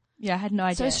another. Yeah, I had no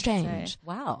idea. So strange.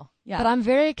 Wow. Yeah. But I'm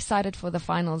very excited for the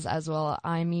finals as well.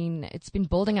 I mean, it's been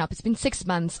building up. It's been 6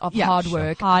 months of Yeah, hard sure.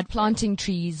 work, Hard planting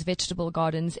trees, vegetable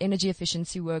gardens, energy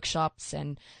efficiency workshops,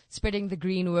 and spreading the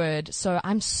green word. So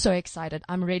I'm so excited.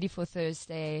 I'm ready for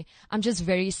Thursday. I'm just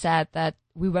very sad that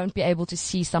we won't be able to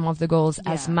see some of the girls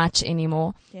as Yeah. much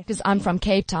anymore, because I'm from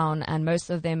Cape Town and most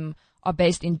of them are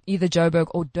based in either Joburg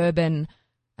or Durban,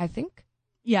 I think.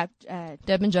 Yeah,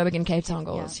 Durban, Joburg, and Cape Town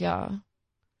girls. Yeah.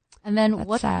 And then That's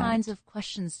what sad. kinds of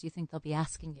questions do you think they'll be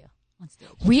asking you on stage?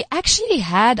 We actually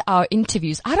had our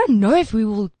interviews. I don't know if we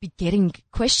will be getting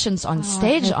questions on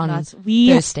stage hope on not.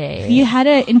 Thursday. We had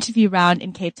an interview round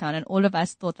in Cape Town, and all of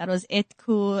us thought that was it.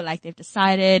 Cool, like they've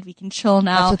decided we can chill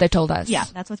now. That's what they told us. Yeah,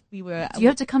 that's what we were. Do you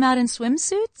have to come out in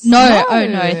swimsuits? No, oh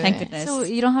no, thank goodness. So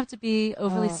you don't have to be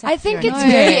overly sexy. I think or it's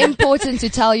anything. very important to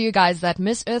tell you guys that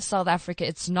Miss Earth South Africa,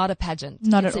 it's not a pageant.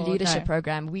 Not it's at a all, leadership no.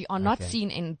 program. We are not Okay. seen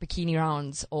in bikini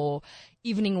rounds or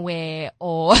evening wear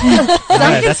or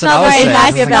That's what I was very saying.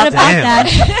 nice I was about like, damn.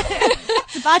 that.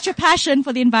 It's about your passion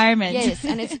for the environment. yes,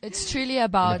 and it's truly In a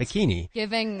about bikini.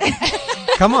 giving.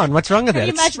 Come on, what's wrong with that? Can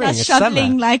you It's imagine spring, us it's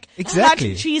shoveling summer. like Exactly.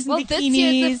 planting trees in Well, bikinis? this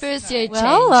year is the first year it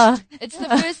Well, changed. It's the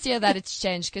first year that it's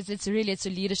changed because it's a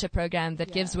leadership program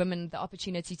that gives women the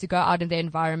opportunity to go out in their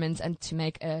environment and to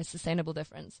make a sustainable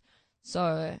difference.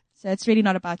 So So it's really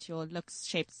not about your looks,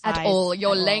 shape, size. at all,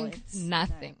 your at all. length, It's-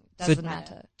 nothing. So- Doesn't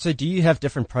matter. So do you have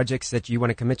different projects that you want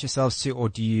to commit yourselves to, or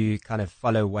do you kind of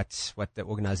follow what the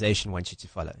organization wants you to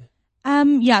follow?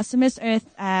 Yeah, so Miss Earth,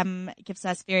 gives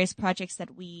us various projects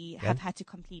that we have had to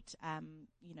complete,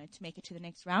 to make it to the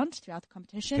next round throughout the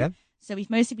competition. Okay. So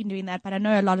we've mostly been doing that, but I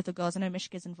know a lot of the girls, I know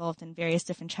Mishka's involved in various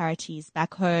different charities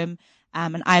back home.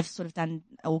 And I've sort of done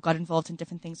or got involved in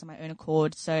different things on my own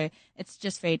accord. So it's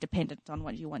just very dependent on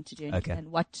what you want to do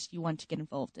and what you want to get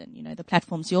involved in. You know, the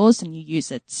platform's yours and you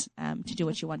use it, to do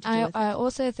what you want to do with it. I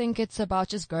also think it's about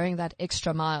just going that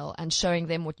extra mile and showing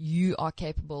them what you are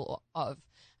capable of.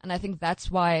 And I think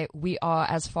that's why we are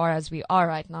as far as we are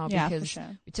right now, Yeah, for because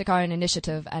sure. we took our own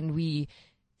initiative and we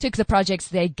took the projects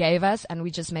they gave us and we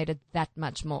just made it that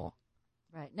much more.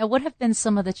 Right. Now, what have been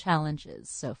some of the challenges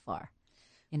so far,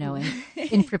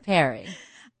 in preparing?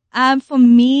 For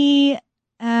me,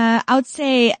 I would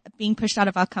say being pushed out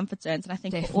of our comfort zones. And I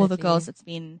think for all the Definitely. girls, it's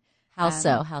been, How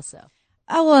so? How so?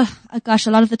 oh, well, gosh,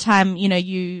 a lot of the time,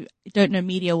 you don't know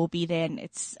media will be there, and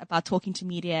it's about talking to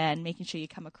media and making sure you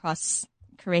come across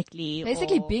correctly.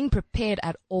 Basically or, being prepared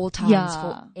at all times Yeah.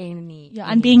 for any.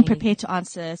 and being prepared to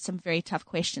answer some very tough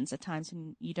questions at times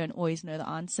when you don't always know the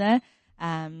answer.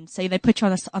 So they put you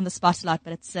on the spot a lot,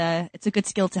 but it's a good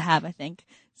skill to have, I think.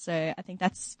 So I think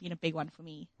that's been a big one for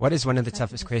me. What is one of the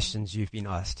toughest questions you've been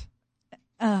asked?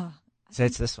 Oh, So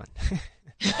it's this one.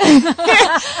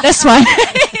 this one.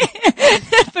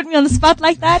 Put me on the spot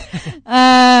like that.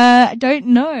 I don't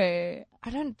know.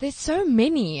 There's so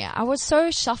many. I was so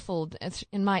shuffled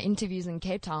in my interviews in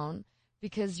Cape Town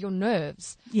because your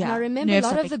nerves. Yeah, And I remember nerves a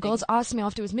lot are a of the big girls asked me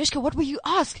afterwards, Mishka, what will you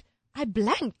ask? I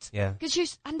blanked. Yeah. Because you're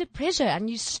under pressure and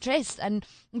you're stressed and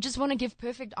you just want to give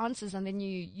perfect answers and then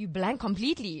you blank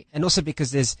completely. And also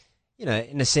because there's, in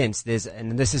a sense,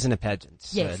 and this isn't a pageant.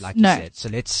 So Yes. like you No. said. So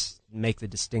let's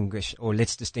distinguish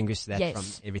that Yes. from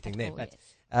everything there. Oh, But,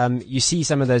 yes. you see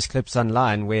some of those clips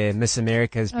online where Miss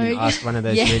America has been Oh, yeah. asked one of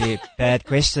those Yeah. really bad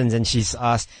questions and she's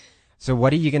asked, so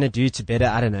what are you going to do to better,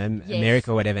 I don't know,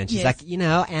 America or whatever? And she's like,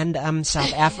 and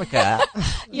South Africa.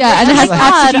 Yeah, and it has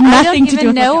absolutely nothing to do with I don't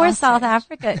even know what where you're South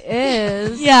Africa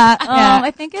is. Yeah.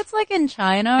 I think it's like in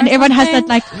China. And everyone has something.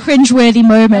 that like cringeworthy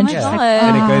moment. Oh my It's God. like,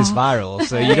 And it goes viral,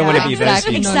 so you don't want to be those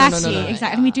people. Exactly.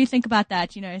 And we do think about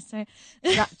that, So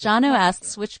Jono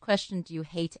asks, which question do you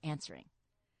hate answering?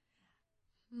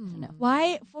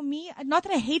 Why, for me, not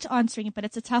that I hate answering it, but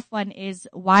it's a tough one, is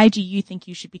why do you think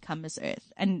you should become Miss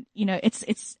Earth? And,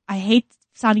 I hate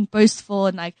sounding boastful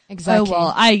and like, Exactly.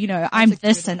 oh, well, I'm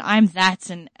this and I'm that.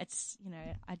 And it's,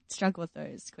 I struggle with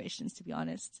those questions, to be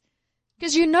honest.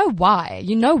 Because you know why.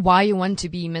 You know why you want to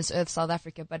be Miss Earth South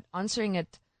Africa, but answering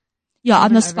it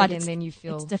on the spot, again, then you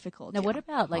feel it's difficult. Now, what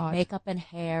about like hard. makeup and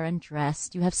hair and dress?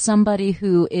 Do you have somebody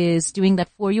who is doing that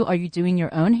for you? Are you doing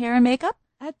your own hair and makeup?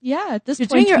 At this You're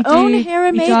point, doing your own hair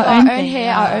and we do makeup? our our own own thing,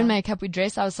 hair, our own makeup. We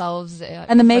dress ourselves.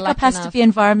 And the makeup has to be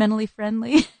environmentally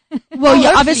friendly. Well,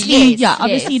 yeah, Hopefully, obviously,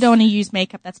 obviously you don't want to use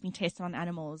makeup that's been tested on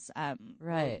animals.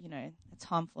 Right. It's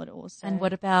harmful also. And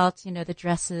what about, the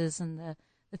dresses and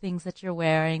the things that you're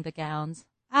wearing, the gowns?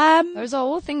 Those are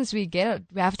all things we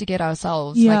have to get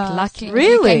ourselves. Yeah. Like, luckily,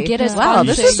 Really? we can get a Wow, sponsor.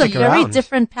 this is a Stick very around.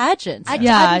 different pageant. I'm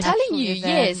telling you, Than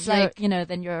yes. your- Like,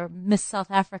 than your Miss South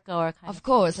Africa or kind of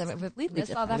course, I it's mean, with completely Miss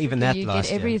South different. Even Africa, that you last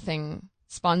get year. everything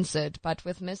sponsored, but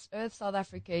with Miss Earth South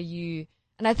Africa,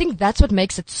 and I think that's what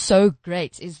makes it so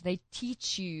great, is they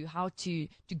teach you how to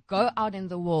go out in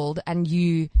the world and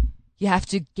you have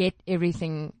to get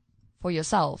everything for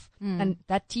yourself. And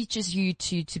that teaches you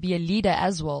to be a leader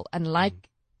as well. And like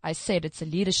I said, it's a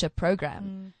leadership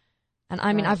program. And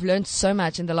I mean, I've learned so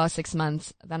much in the last 6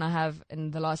 months than I have in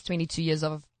the last 22 years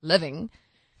of living.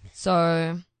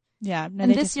 So yeah,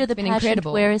 And this year the been pageant,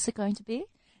 incredible. where is it going to be?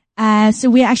 So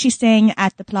we're actually staying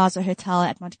at the Plaza Hotel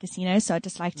at Monte Casino. So I'd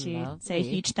just like to say a Lovely.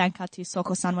 huge thank you to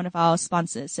Soko-san, one of our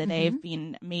sponsors. So they've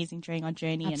been amazing during our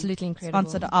journey. Absolutely and incredible.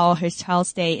 Sponsored our hotel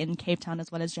stay in Cape Town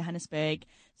as well as Johannesburg.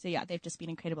 So yeah, they've just been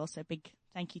incredible. So big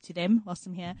thank you to them whilst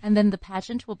I'm here. And then the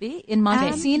pageant will be in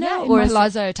Monte Casino yeah, in or Monte- is it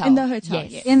Plaza Hotel. In the hotel,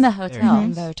 Yes. yes. in the hotel?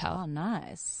 In the hotel. Oh,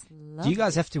 nice. Do you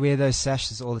guys have to wear those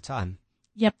sashes all the time?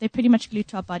 Yep, they're pretty much glued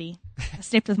to our body. I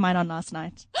slept with mine on last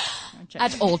night. I'm joking.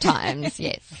 At all times,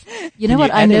 yes. You know Can what?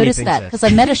 you I add noticed anything that to it? because I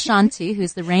met Ashanti,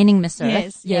 who's the reigning Miss Earth.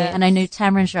 Yes, yes. And I knew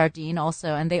Tamron Jardine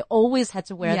also, and they always had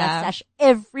to wear Yeah. that sash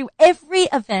every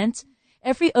event,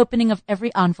 every opening of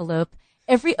every envelope,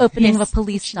 every opening Yes, of a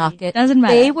police literally. docket. Doesn't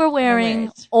matter. They were They'll wear wearing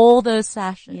it. all those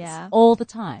sashes Yeah. all the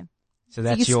time. So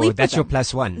that's you sleep your with them.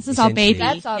 plus one. This is our essentially. baby.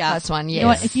 That's our plus one, You know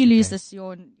what? yes. If you lose Okay. this,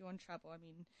 you're in trouble. I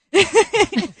mean,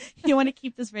 you want to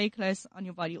keep this very close on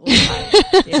your body all the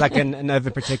time. It's like an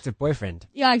overprotective boyfriend.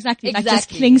 Yeah, exactly. Like just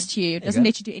Exactly. clings to you. Doesn't go.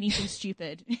 let you do anything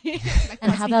stupid. Like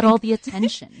And how about all the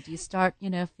attention? Do you start,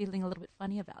 feeling a little bit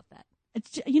funny about that?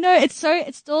 It's,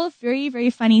 it's still very, very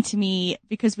funny to me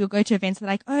because we'll go to events and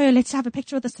they're like, oh, let's have a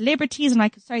picture with the celebrities. And I'm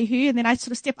like, sorry, who? And then I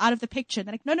sort of step out of the picture. And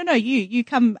they're like, no, you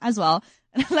come as well.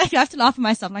 And I'm like, I have to laugh at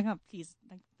myself. I'm like, oh, please.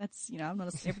 Like, that's, I'm not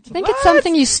a celebrity. I think it's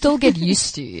something you still get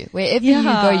used to. Wherever you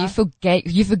go, you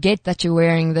forget that you're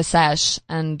wearing the sash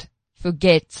and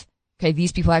forget, okay,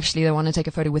 these people actually, they want to take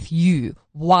a photo with you.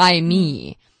 Why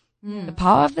me? The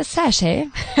power of the sash, hey?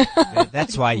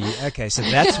 That's why so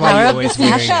that's Power why you're of always the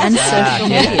wearing sash and it. social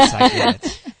Yes, media. I get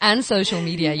it. And social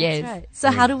media, yes. Right.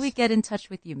 So how do we get in touch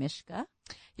with you, Mishka?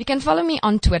 You can follow me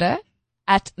on Twitter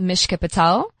at Mishka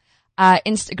Patel,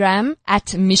 Instagram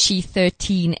at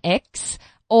Mishi13X,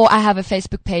 or I have a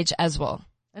Facebook page as well.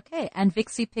 Okay. And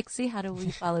Vixie Pixie, how do we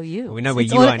follow you? We know where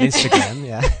It's you all- are on Instagram.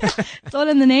 Yeah. It's all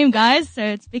in the name, guys. So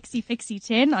it's Vixie Fixie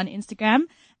 10 on Instagram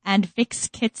and Vix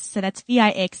Kits. So that's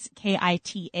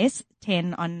VIXKITS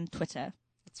 10 on Twitter.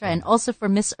 That's right. And also for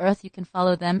Miss Earth, you can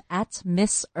follow them at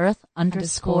Miss Earth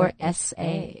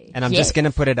 _SA. And I'm just going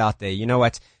to put it out there. You know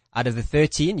what? Out of the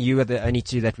 13, you are the only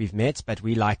 2 that we've met, but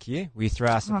we like you. We throw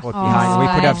our support behind. We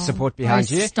put our support behind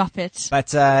Oh, you. Stop it.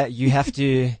 But you have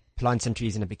to plant some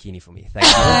trees in a bikini for me. Thank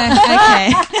you.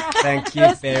 Okay. Thank you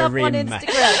Post it up very on much.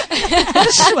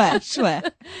 Instagram. Sure.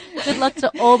 Good luck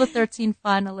to all the 13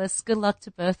 finalists. Good luck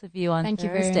to both of you on Thank you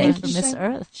very Thursday much. for Miss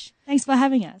Earth. Thanks for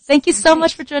having us. Thank you so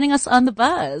much for joining us on The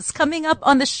Buzz. Coming up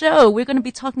on the show, we're going to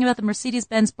be talking about the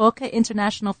Mercedes-Benz Boca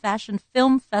International Fashion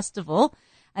Film Festival.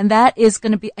 And that is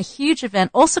going to be a huge event.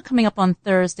 Also coming up on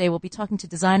Thursday, we'll be talking to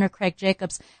designer Craig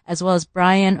Jacobs as well as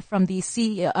Brian from the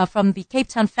from the Cape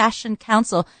Town Fashion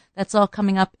Council. That's all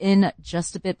coming up in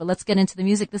just a bit. But let's get into the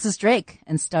music. This is Drake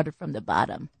and Started from the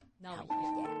Bottom.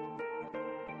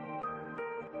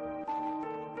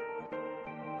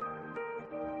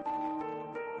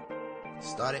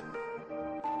 Started.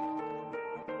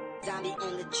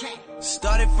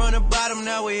 Started from the bottom,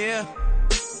 now we're here.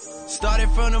 Started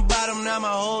from the bottom, now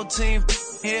my whole team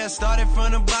here. Started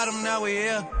from the bottom, now we're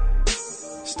here.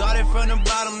 Started from the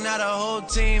bottom, now the whole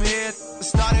team here.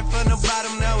 Started from the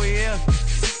bottom, now we're here.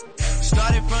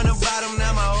 Started from the bottom,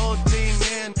 now my whole team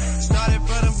in. Started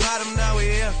from the bottom, now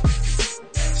we're here.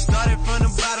 Started from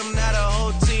the bottom, now the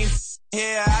whole team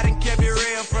here. I done kept it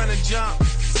real from the jump.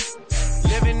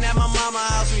 Living at my mama's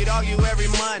house, we'd argue every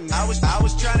month. I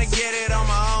was trying to get it on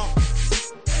my own.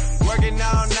 Working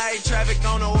all night, traffic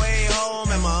on the way home,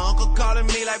 and my uncle calling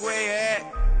me like, where you at?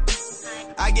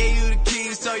 I gave you the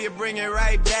keys, so you bring it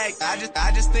right back. I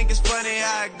just think it's funny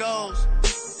how it goes.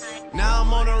 Now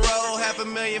I'm on the road,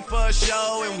 $500,000 for a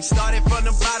show, and we started from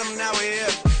the bottom, now we're here.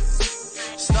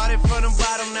 Started from the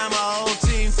bottom, now my whole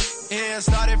team here.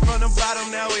 Started from the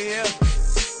bottom, now we're here.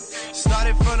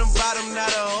 Started from the bottom, now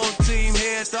the whole team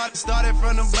here. Started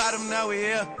from the bottom, now we're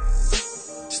here.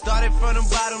 Started from the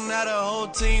bottom, now the whole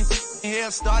team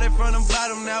here. Started from the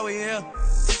bottom, now we're here.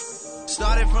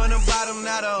 Started from the bottom,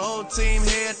 now the whole team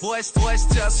here. Boys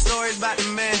tell stories about the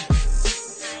man.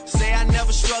 Say I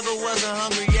never struggled, wasn't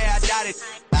hungry, yeah, I doubt it.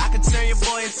 I could turn your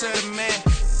boy into the man.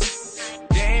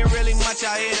 There ain't really much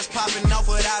out here that's popping off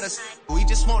without us. We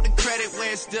just want the credit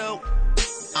where it's due.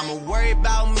 I'ma worry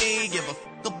about me, give a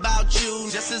fuck about you.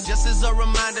 Just as a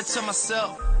reminder to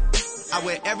myself. I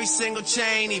wear every single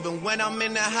chain, even when I'm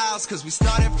in the house. Cause we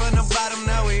started from the bottom,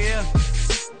 now we're here.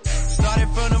 Started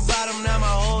from the bottom, now my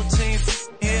whole team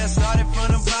here. Started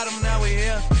from the bottom, now we're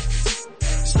here.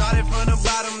 Started from the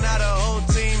bottom, now the whole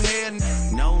team here.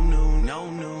 No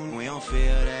noon, we don't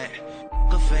feel that.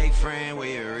 A fake friend, where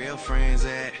your real friends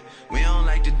at? We don't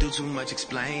like to do too much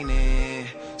explaining.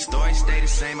 Story stay the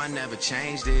same, I never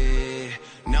changed it.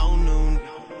 No noon,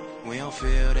 we don't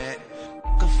feel that.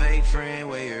 A fake friend,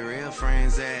 where your real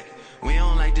friends at? We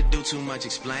don't like to do too much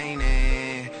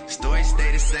explaining. Story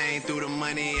stay the same through the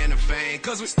money and the fame.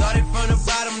 Cause we started from the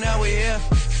bottom, now we're here.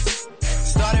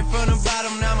 Started from the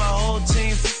bottom, now my whole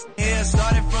team here.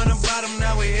 Started from the bottom,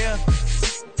 now we're here.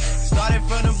 Started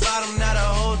from the bottom, now the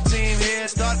whole team here.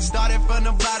 Started from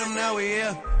the bottom, now we're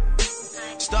here.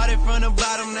 Started from the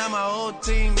bottom, now my whole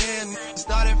team in.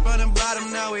 Started from the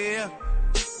bottom, now we're here.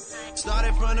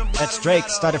 Started from the bottom. That's Drake,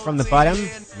 started from the bottom,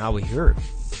 now we're here.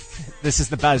 This is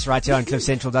The Buzz right here on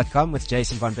CliffCentral.com with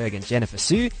Jason Von Berg and Jennifer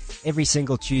Sue every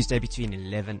single Tuesday between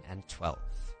 11 and 12.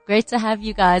 Great to have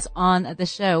you guys on the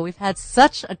show. We've had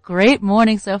such a great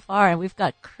morning so far, and we've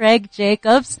got Craig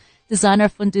Jacobs, designer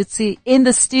of Fundutsi, in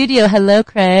the studio. Hello,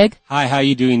 Craig. Hi, how are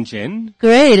you doing, Jen?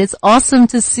 Great. It's awesome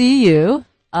to see you.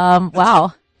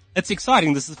 Wow. It's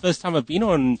exciting. This is the first time I've been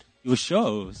on your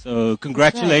show, so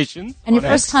congratulations. And your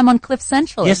first time on Cliff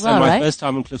Central as well, right? Yes, and my first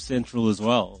time on Cliff Central as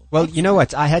well. Well, you know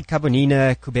what? I had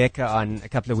Kabonina Kubeka on a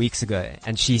couple of weeks ago,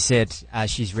 and she said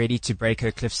she's ready to break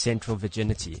her Cliff Central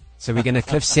virginity. So we're going to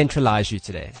Cliff Centralize you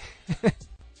today.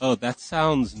 Oh, that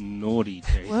sounds naughty,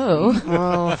 Terry.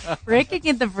 Whoa. Breaking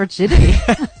in the virginity.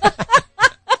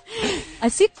 I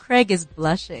see Craig is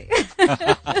blushing.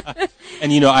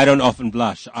 And I don't often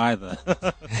blush either.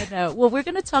 I know. Well, we're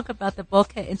going to talk about the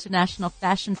Bokeh International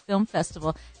Fashion Film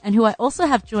Festival, and who I also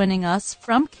have joining us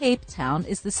from Cape Town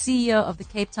is the CEO of the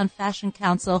Cape Town Fashion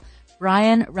Council,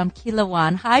 Brian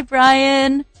Ramkilawan. Hi,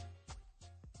 Brian.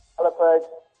 Hello, Craig.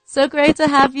 So great to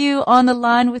have you on the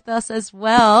line with us as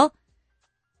well.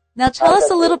 Now, tell us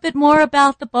a little bit more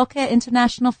about the Bokeh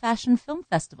International Fashion Film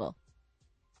Festival.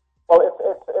 Well, it's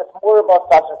more about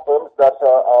fashion films that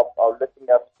are looking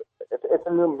at. It's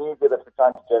a new media that we're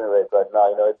trying to generate right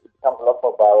now. It becomes a lot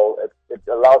more viral. It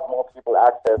allows more people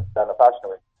access than a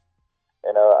fashion week.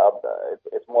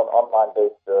 It's more an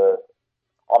online-based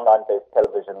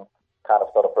television kind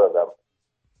of sort of program,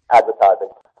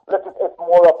 advertising. Look, it's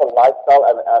more of a lifestyle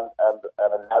and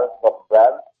a narrative of a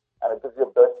brand, and it gives you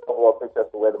a best overall picture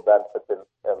as to where the brand fits in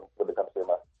with the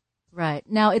consumer. Right.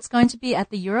 Now, it's going to be at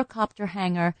the Eurocopter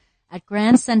hangar at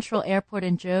Grand Central Airport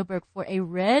in Joburg for a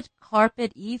red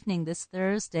carpet evening this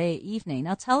Thursday evening.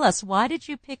 Now tell us, why did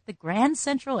you pick the Grand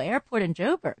Central Airport in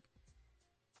Joburg?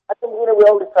 I think,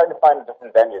 we're always trying to find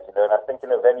different venues, and I think,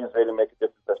 venues really make a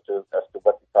difference as to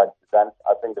what we try to present.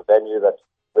 I think the venue that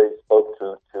really spoke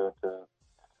to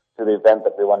the event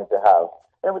that we wanted to have.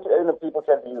 People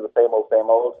tend to use the same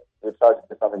old. We tried to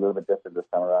do something a little bit different this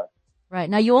time around. Right.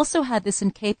 Now you also had this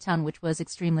in Cape Town, which was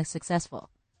extremely successful.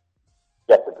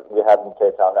 Yes, we had in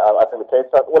Cape Town. I think the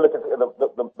Cape Town. Well, look,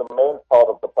 the main part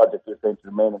of the project is going to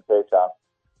remain in Cape Town,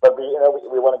 but we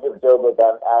want to give Joburg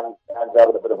and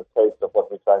Joburg a bit of a taste of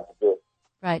what we're trying to do.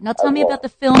 Right. Now, tell me about the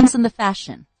films and the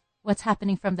fashion. What's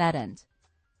happening from that end?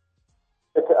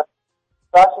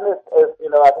 fashion is,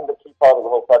 I think the key part of the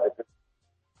whole project is,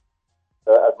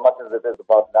 as much as it is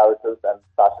about narratives and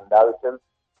fashion narratives,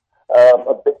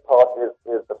 a big part is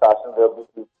the fashion. There'll be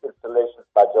these installations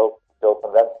by Joe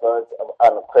from Rensburg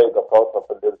and Craig, of course, of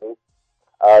Fundudzi,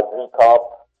 Z-Carp,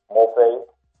 Morphe.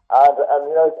 And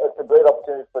it's a great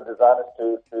opportunity for designers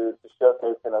to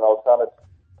showcase in an alternative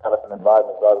kind of an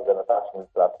environment rather than a fashion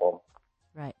platform.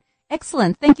 Right.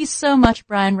 Excellent. Thank you so much,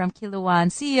 Brian Ramkilawan,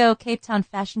 CEO, Cape Town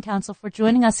Fashion Council, for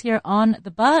joining us here on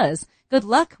The Buzz. Good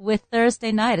luck with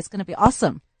Thursday night. It's going to be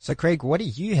awesome. So, Craig, what do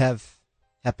you have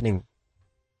happening?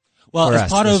 Well,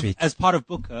 as part of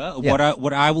Booker, yeah.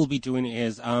 what I will be doing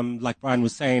is, like Brian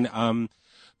was saying,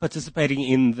 participating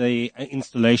in the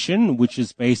installation, which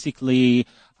is basically,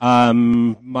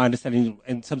 my understanding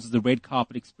in terms of the red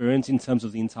carpet experience, in terms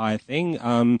of the entire thing,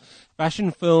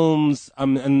 fashion films,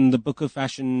 and the Booker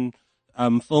Fashion,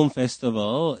 Film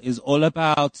Festival is all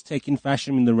about taking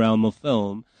fashion in the realm of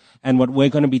film. And what we're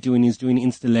going to be doing is doing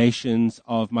installations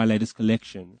of my latest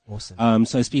collection. Awesome.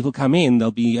 So as people come in,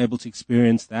 they'll be able to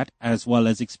experience that as well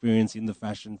as experiencing the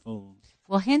fashion films.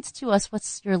 Well, hint to us,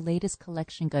 what's your latest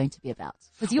collection going to be about?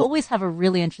 Because you always have a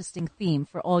really interesting theme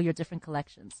for all your different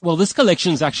collections. Well, this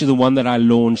collection is actually the one that I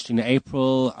launched in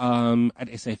April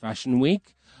at SA Fashion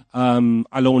Week.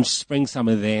 I launched Spring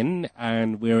Summer then,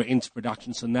 and we're into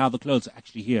production, so now the clothes are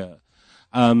actually here.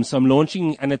 So I'm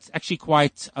launching, and it's actually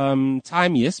quite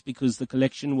timeless because the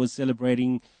collection was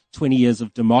celebrating 20 years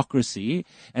of democracy,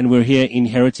 and we're here in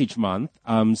Heritage Month.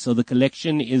 So the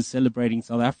collection is celebrating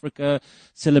South Africa,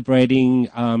 celebrating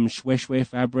Shweshwe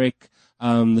fabric,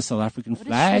 the South African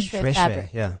flag. Shweshwe,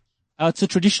 yeah. It's a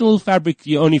traditional fabric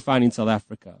you only find in South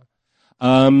Africa.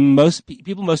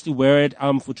 People mostly wear it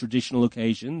for traditional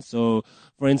occasions. So,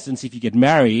 for instance, if you get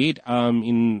married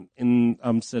in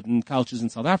certain cultures in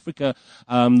South Africa,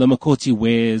 the Makoti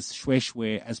wears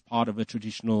Shweshwe as part of a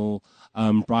traditional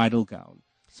bridal gown.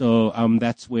 So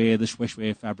that's where the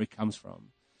Shweshwe fabric comes from.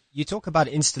 You talk about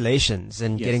installations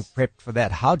and Yes. getting prepped for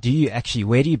that.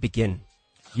 Where do you begin?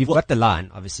 You've got the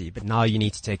line, obviously, but now you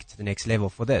need to take it to the next level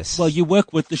for this. Well, you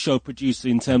work with the show producer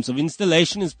in terms of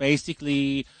installation is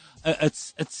basically,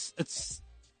 it's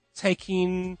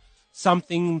taking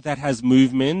something that has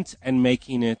movement and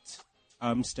making it,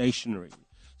 stationary.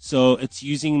 So it's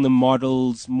using the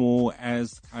models more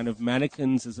as kind of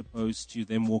mannequins as opposed to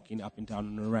them walking up and down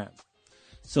on a ramp.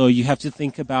 So you have to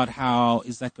think about how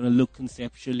is that going to look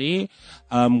conceptually,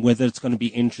 whether it's going to be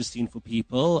interesting for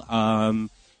people.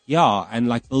 And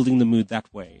like building the mood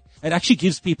that way. It actually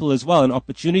gives people as well an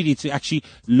opportunity to actually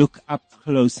look up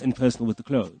close and personal with the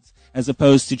clothes, as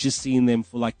opposed to just seeing them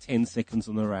for like 10 seconds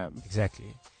on the ramp.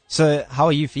 Exactly. So how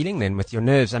are you feeling then with your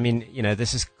nerves? I mean,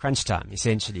 this is crunch time,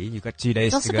 essentially. You've got 2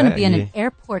 days to go. It's also going to be in an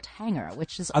airport hangar,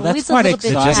 which is always that's quite a little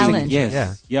bit exciting. challenging.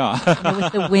 Yes. Yeah.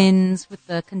 With the winds, with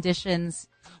the conditions.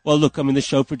 Well, look, I mean, the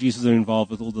show producers are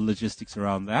involved with all the logistics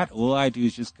around that. All I do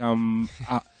is just come,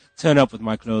 turn up with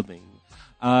my clothing.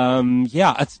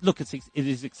 It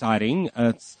is exciting.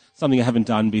 It's something I haven't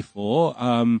done before.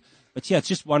 But yeah, it's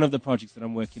just one of the projects that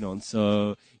I'm working on.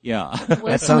 So yeah.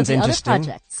 That sounds interesting. Other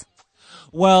projects?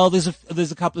 Well,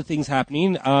 there's a couple of things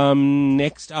happening.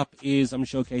 Next up is I'm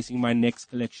showcasing my next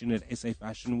collection at SA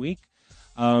Fashion Week.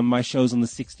 My show's on the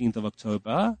 16th of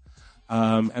October.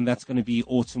 And that's going to be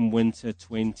autumn winter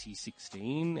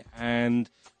 2016. And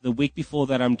the week before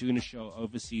that, I'm doing a show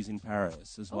overseas in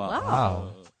Paris as well. Oh,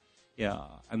 wow. So, yeah,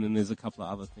 and then there's a couple of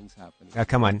other things happening. Oh,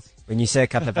 come on. When you say a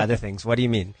couple of other things, what do you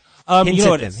mean?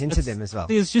 Hint at them as well.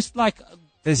 There's just like,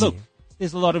 busy. Look,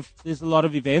 there's a lot of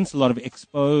events, a lot of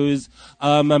expos.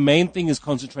 My main thing is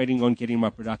concentrating on getting my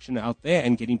production out there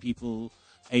and getting people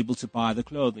able to buy the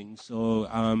clothing. So,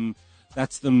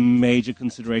 that's the major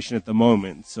consideration at the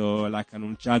moment. So like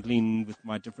I'm juggling with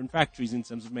my different factories in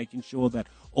terms of making sure that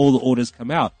all the orders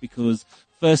come out, because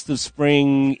first of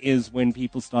spring is when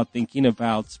people start thinking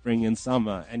about spring and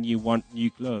summer and you want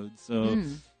new clothes. So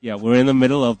yeah, we're in the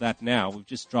middle of that now. We've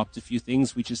just dropped a few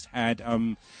things. We just had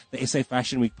the SA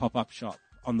Fashion Week pop-up shop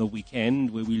on the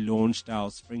weekend where we launched our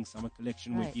spring summer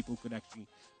collection where people could actually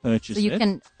purchase it. So you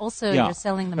can also, you're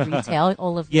selling them retail,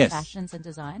 all of your fashions and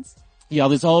designs? Yeah,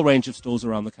 there's a whole range of stores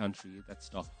around the country that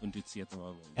stock Fundudzi at the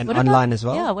moment. And online as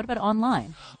well? Yeah, what about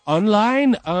online?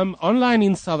 Online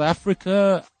in South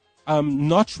Africa,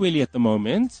 not really at the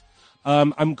moment.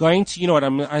 I'm going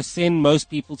to, I send most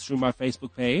people through my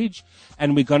Facebook page,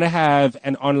 and we're going to have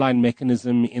an online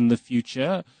mechanism in the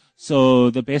future. So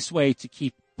the best way to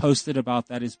keep posted about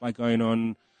that is by going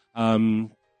on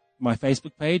my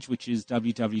Facebook page, which is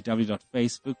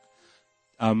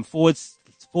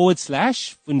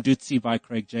www.facebook.com/Fundudzi by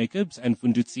Craig Jacobs, and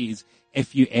Fundudzi is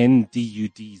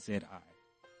Fundudzi.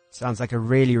 sounds like a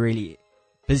really, really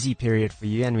busy period for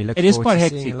you, and we look It is forward quite to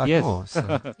hectic, seeing a lot yes. more.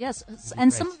 So. Yes,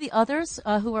 and some of the others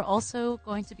who are also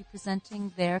going to be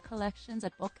presenting their collections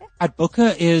at Bokeh? At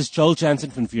Bokeh is Joel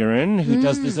Jansen van Vuren, who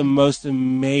does these most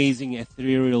amazing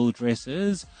ethereal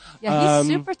dresses. Yeah, he's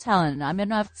super talented. I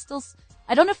mean, I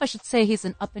don't know if I should say he's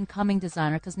an up-and-coming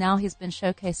designer, because now he's been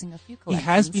showcasing a few collections.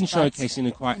 He has been showcasing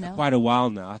it quite a while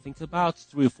now. I think about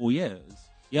 3 or 4 years.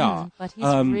 Yeah. But he's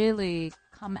really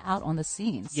come out on the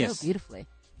scene so beautifully.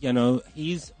 You know,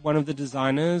 he's one of the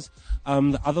designers.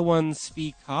 The other one,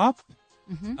 Speak Up.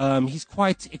 He's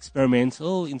quite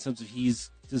experimental in terms of his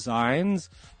designs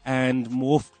and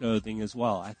morph clothing as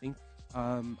well. I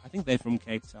think they're from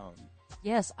Cape Town.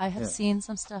 Yes, I have seen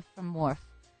some stuff from Morph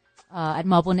at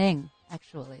Maboneng,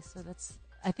 actually. So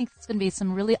I think it's going to be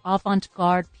some really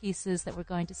avant-garde pieces that we're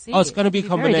going to see. Oh, it's going to be a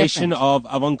combination of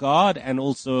avant-garde and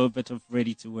also a bit of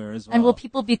ready-to-wear as well. And will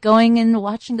people be going and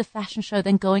watching the fashion show,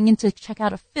 then going in to check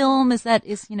out a film? Is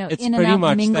it's in and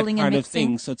out, mingling and that mixing? kind of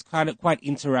thing. So it's quite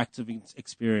interactive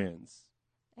experience.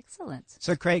 Excellent.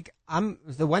 So Craig,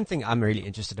 the one thing I'm really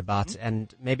interested about,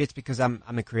 and maybe it's because I'm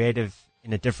a creative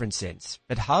in a different sense,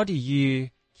 but how do you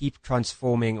keep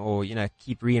transforming or,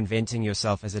 keep reinventing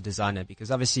yourself as a designer? Because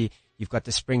obviously you've got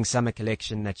the spring summer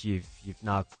collection that you've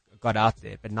now got out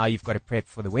there, but now you've got to prep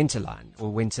for the winter line or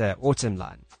winter autumn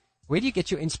line. Where do you get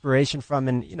your inspiration from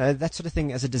and, that sort of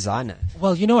thing as a designer?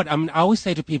 Well, you know what? I always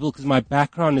say to people, because my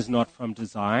background is not from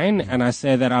design, and I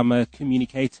say that I'm a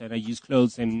communicator and I use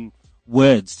clothes and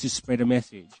words to spread a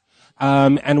message.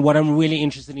 And what I'm really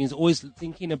interested in is always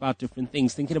thinking about different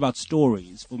things, thinking about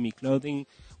stories. For me, clothing,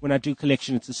 when I do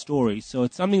collection, it's a story. So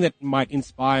it's something that might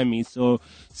inspire me. So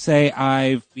say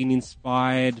I've been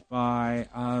inspired by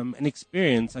an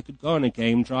experience. I could go on a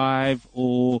game drive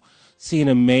or see an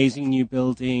amazing new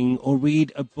building or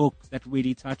read a book that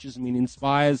really touches me and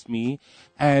inspires me,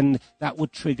 and that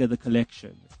would trigger the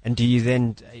collection. And do you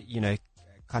then,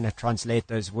 kind of translate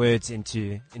those words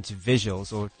into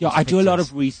visuals or I do a lot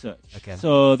of research. Okay.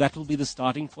 So that will be the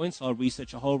starting point. So I'll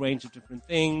research a whole range of different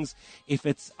things. If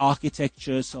it's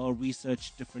architecture, so I'll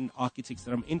research different architects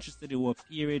that I'm interested in or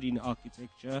a period in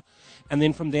architecture. And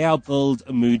then from there I'll build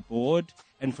a mood board,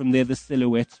 and from there the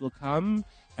silhouettes will come,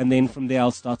 and then from there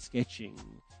I'll start sketching.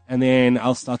 And then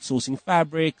I'll start sourcing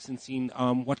fabrics and seeing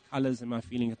what colors am I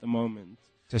feeling at the moment.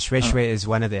 So Shweshwe is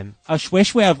one of them.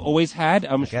 Shweshwe I've always had.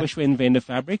 Shweshwe and Venda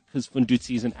fabric, because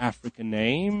Fundutsi is an African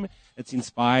name. It's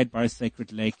inspired by a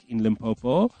sacred lake in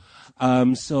Limpopo.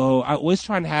 So I always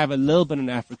try and have a little bit of an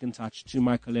African touch to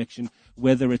my collection,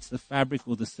 whether it's the fabric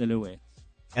or the silhouette.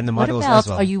 And the models as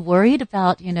well. Are you worried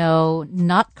about,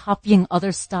 not copying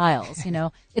other styles?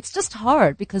 It's just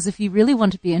hard, because if you really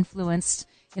want to be influenced,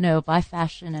 by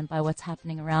fashion and by what's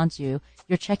happening around you,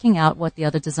 you're checking out what the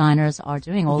other designers are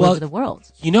doing all over the world.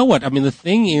 You know what? I mean, the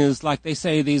thing is, like they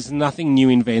say, there's nothing new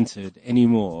invented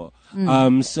anymore.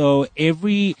 So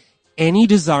any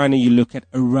designer you look at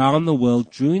around the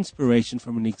world drew inspiration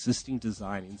from an existing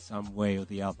design in some way or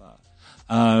the other.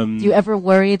 Do you ever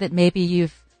worry that maybe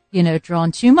you've,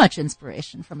 drawn too much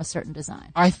inspiration from a certain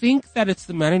design? I think that it's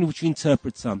the manner in which you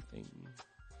interpret something.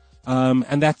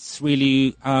 And that's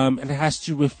really, and it has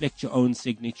to reflect your own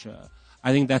signature.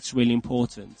 I think that's really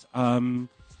important. There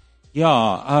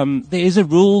is a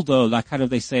rule though, like kind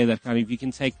of they say that kind of you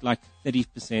can take like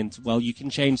 30%, well, you can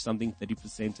change something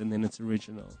 30% and then it's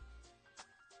original.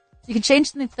 You can change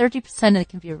something 30% and it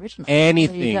can be original.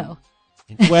 Anything. There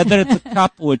you go. Whether it's a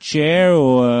cup or a chair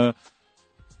or a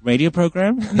radio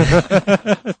program.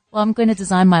 Well, I'm going to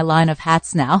design my line of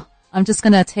hats now. I'm just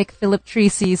going to take Philip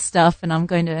Treacy's stuff and I'm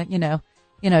going to,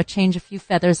 change a few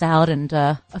feathers out and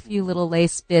a few little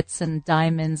lace bits and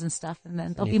diamonds and stuff, and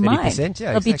then they'll be mine.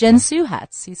 They'll be Jen Sue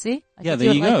hats, you see? There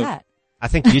you go. That. I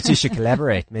think you two should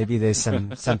collaborate. Maybe there's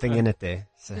something in it there.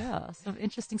 So. Yeah, some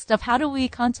interesting stuff. How do we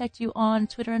contact you on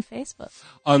Twitter and Facebook?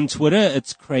 On Twitter,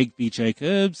 it's Craig B.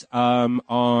 Jacobs.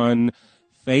 On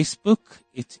Facebook,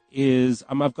 it is,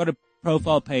 I've got a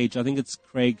profile page. I think it's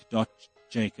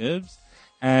Craig.Jacobs.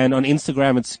 And on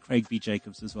Instagram, it's Craig B.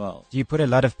 Jacobs as well. Do you put a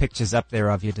lot of pictures up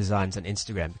there of your designs on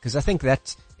Instagram? Because I think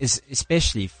that is,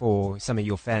 especially for some of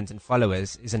your fans and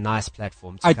followers, is a nice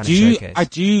platform to kind of showcase. I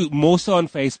do more so on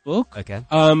Facebook. Okay.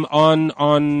 On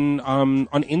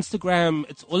Instagram,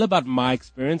 it's all about my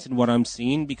experience and what I'm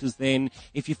seeing, because then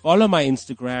if you follow my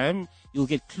Instagram, you'll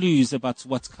get clues about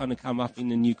what's going to come up in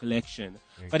the new collection.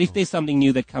 But if there's something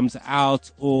new that comes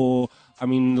out, or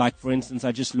like for instance,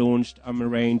 I just launched a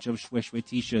range of Shweshwe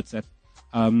t-shirts at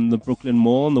the Brooklyn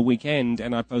Mall on the weekend,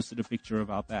 and I posted a picture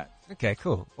about that. Okay,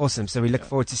 cool. Awesome. So we look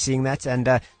forward to seeing that. And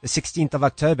the 16th of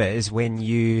October is when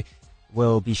you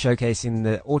will be showcasing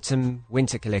the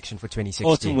autumn-winter collection for 2016.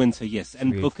 Autumn-winter, yes.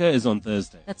 And Booker is on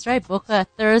Thursday. That's right, Booker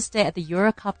Thursday at the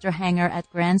Eurocopter hangar at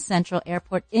Grand Central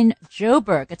Airport in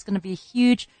Joburg. It's going to be a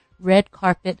huge red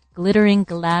carpet, glittering,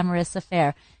 glamorous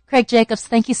affair. Craig Jacobs,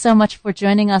 thank you so much for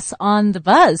joining us on The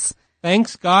Buzz.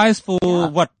 Thanks, guys, for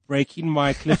breaking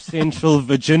my Cliff Central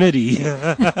virginity.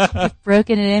 You've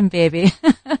broken it in, baby.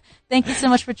 Thank you so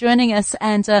much for joining us.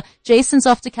 And Jason's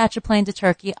off to catch a plane to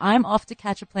Turkey. I'm off to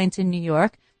catch a plane to New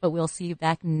York. But we'll see you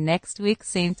back next week,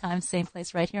 same time, same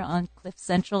place, right here on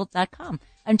cliffcentral.com.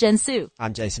 I'm Jen Sue.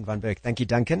 I'm Jason Von Berg. Thank you,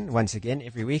 Duncan, once again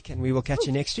every week. And we will catch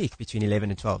you next week between 11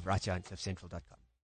 and 12 right here on cliffcentral.com.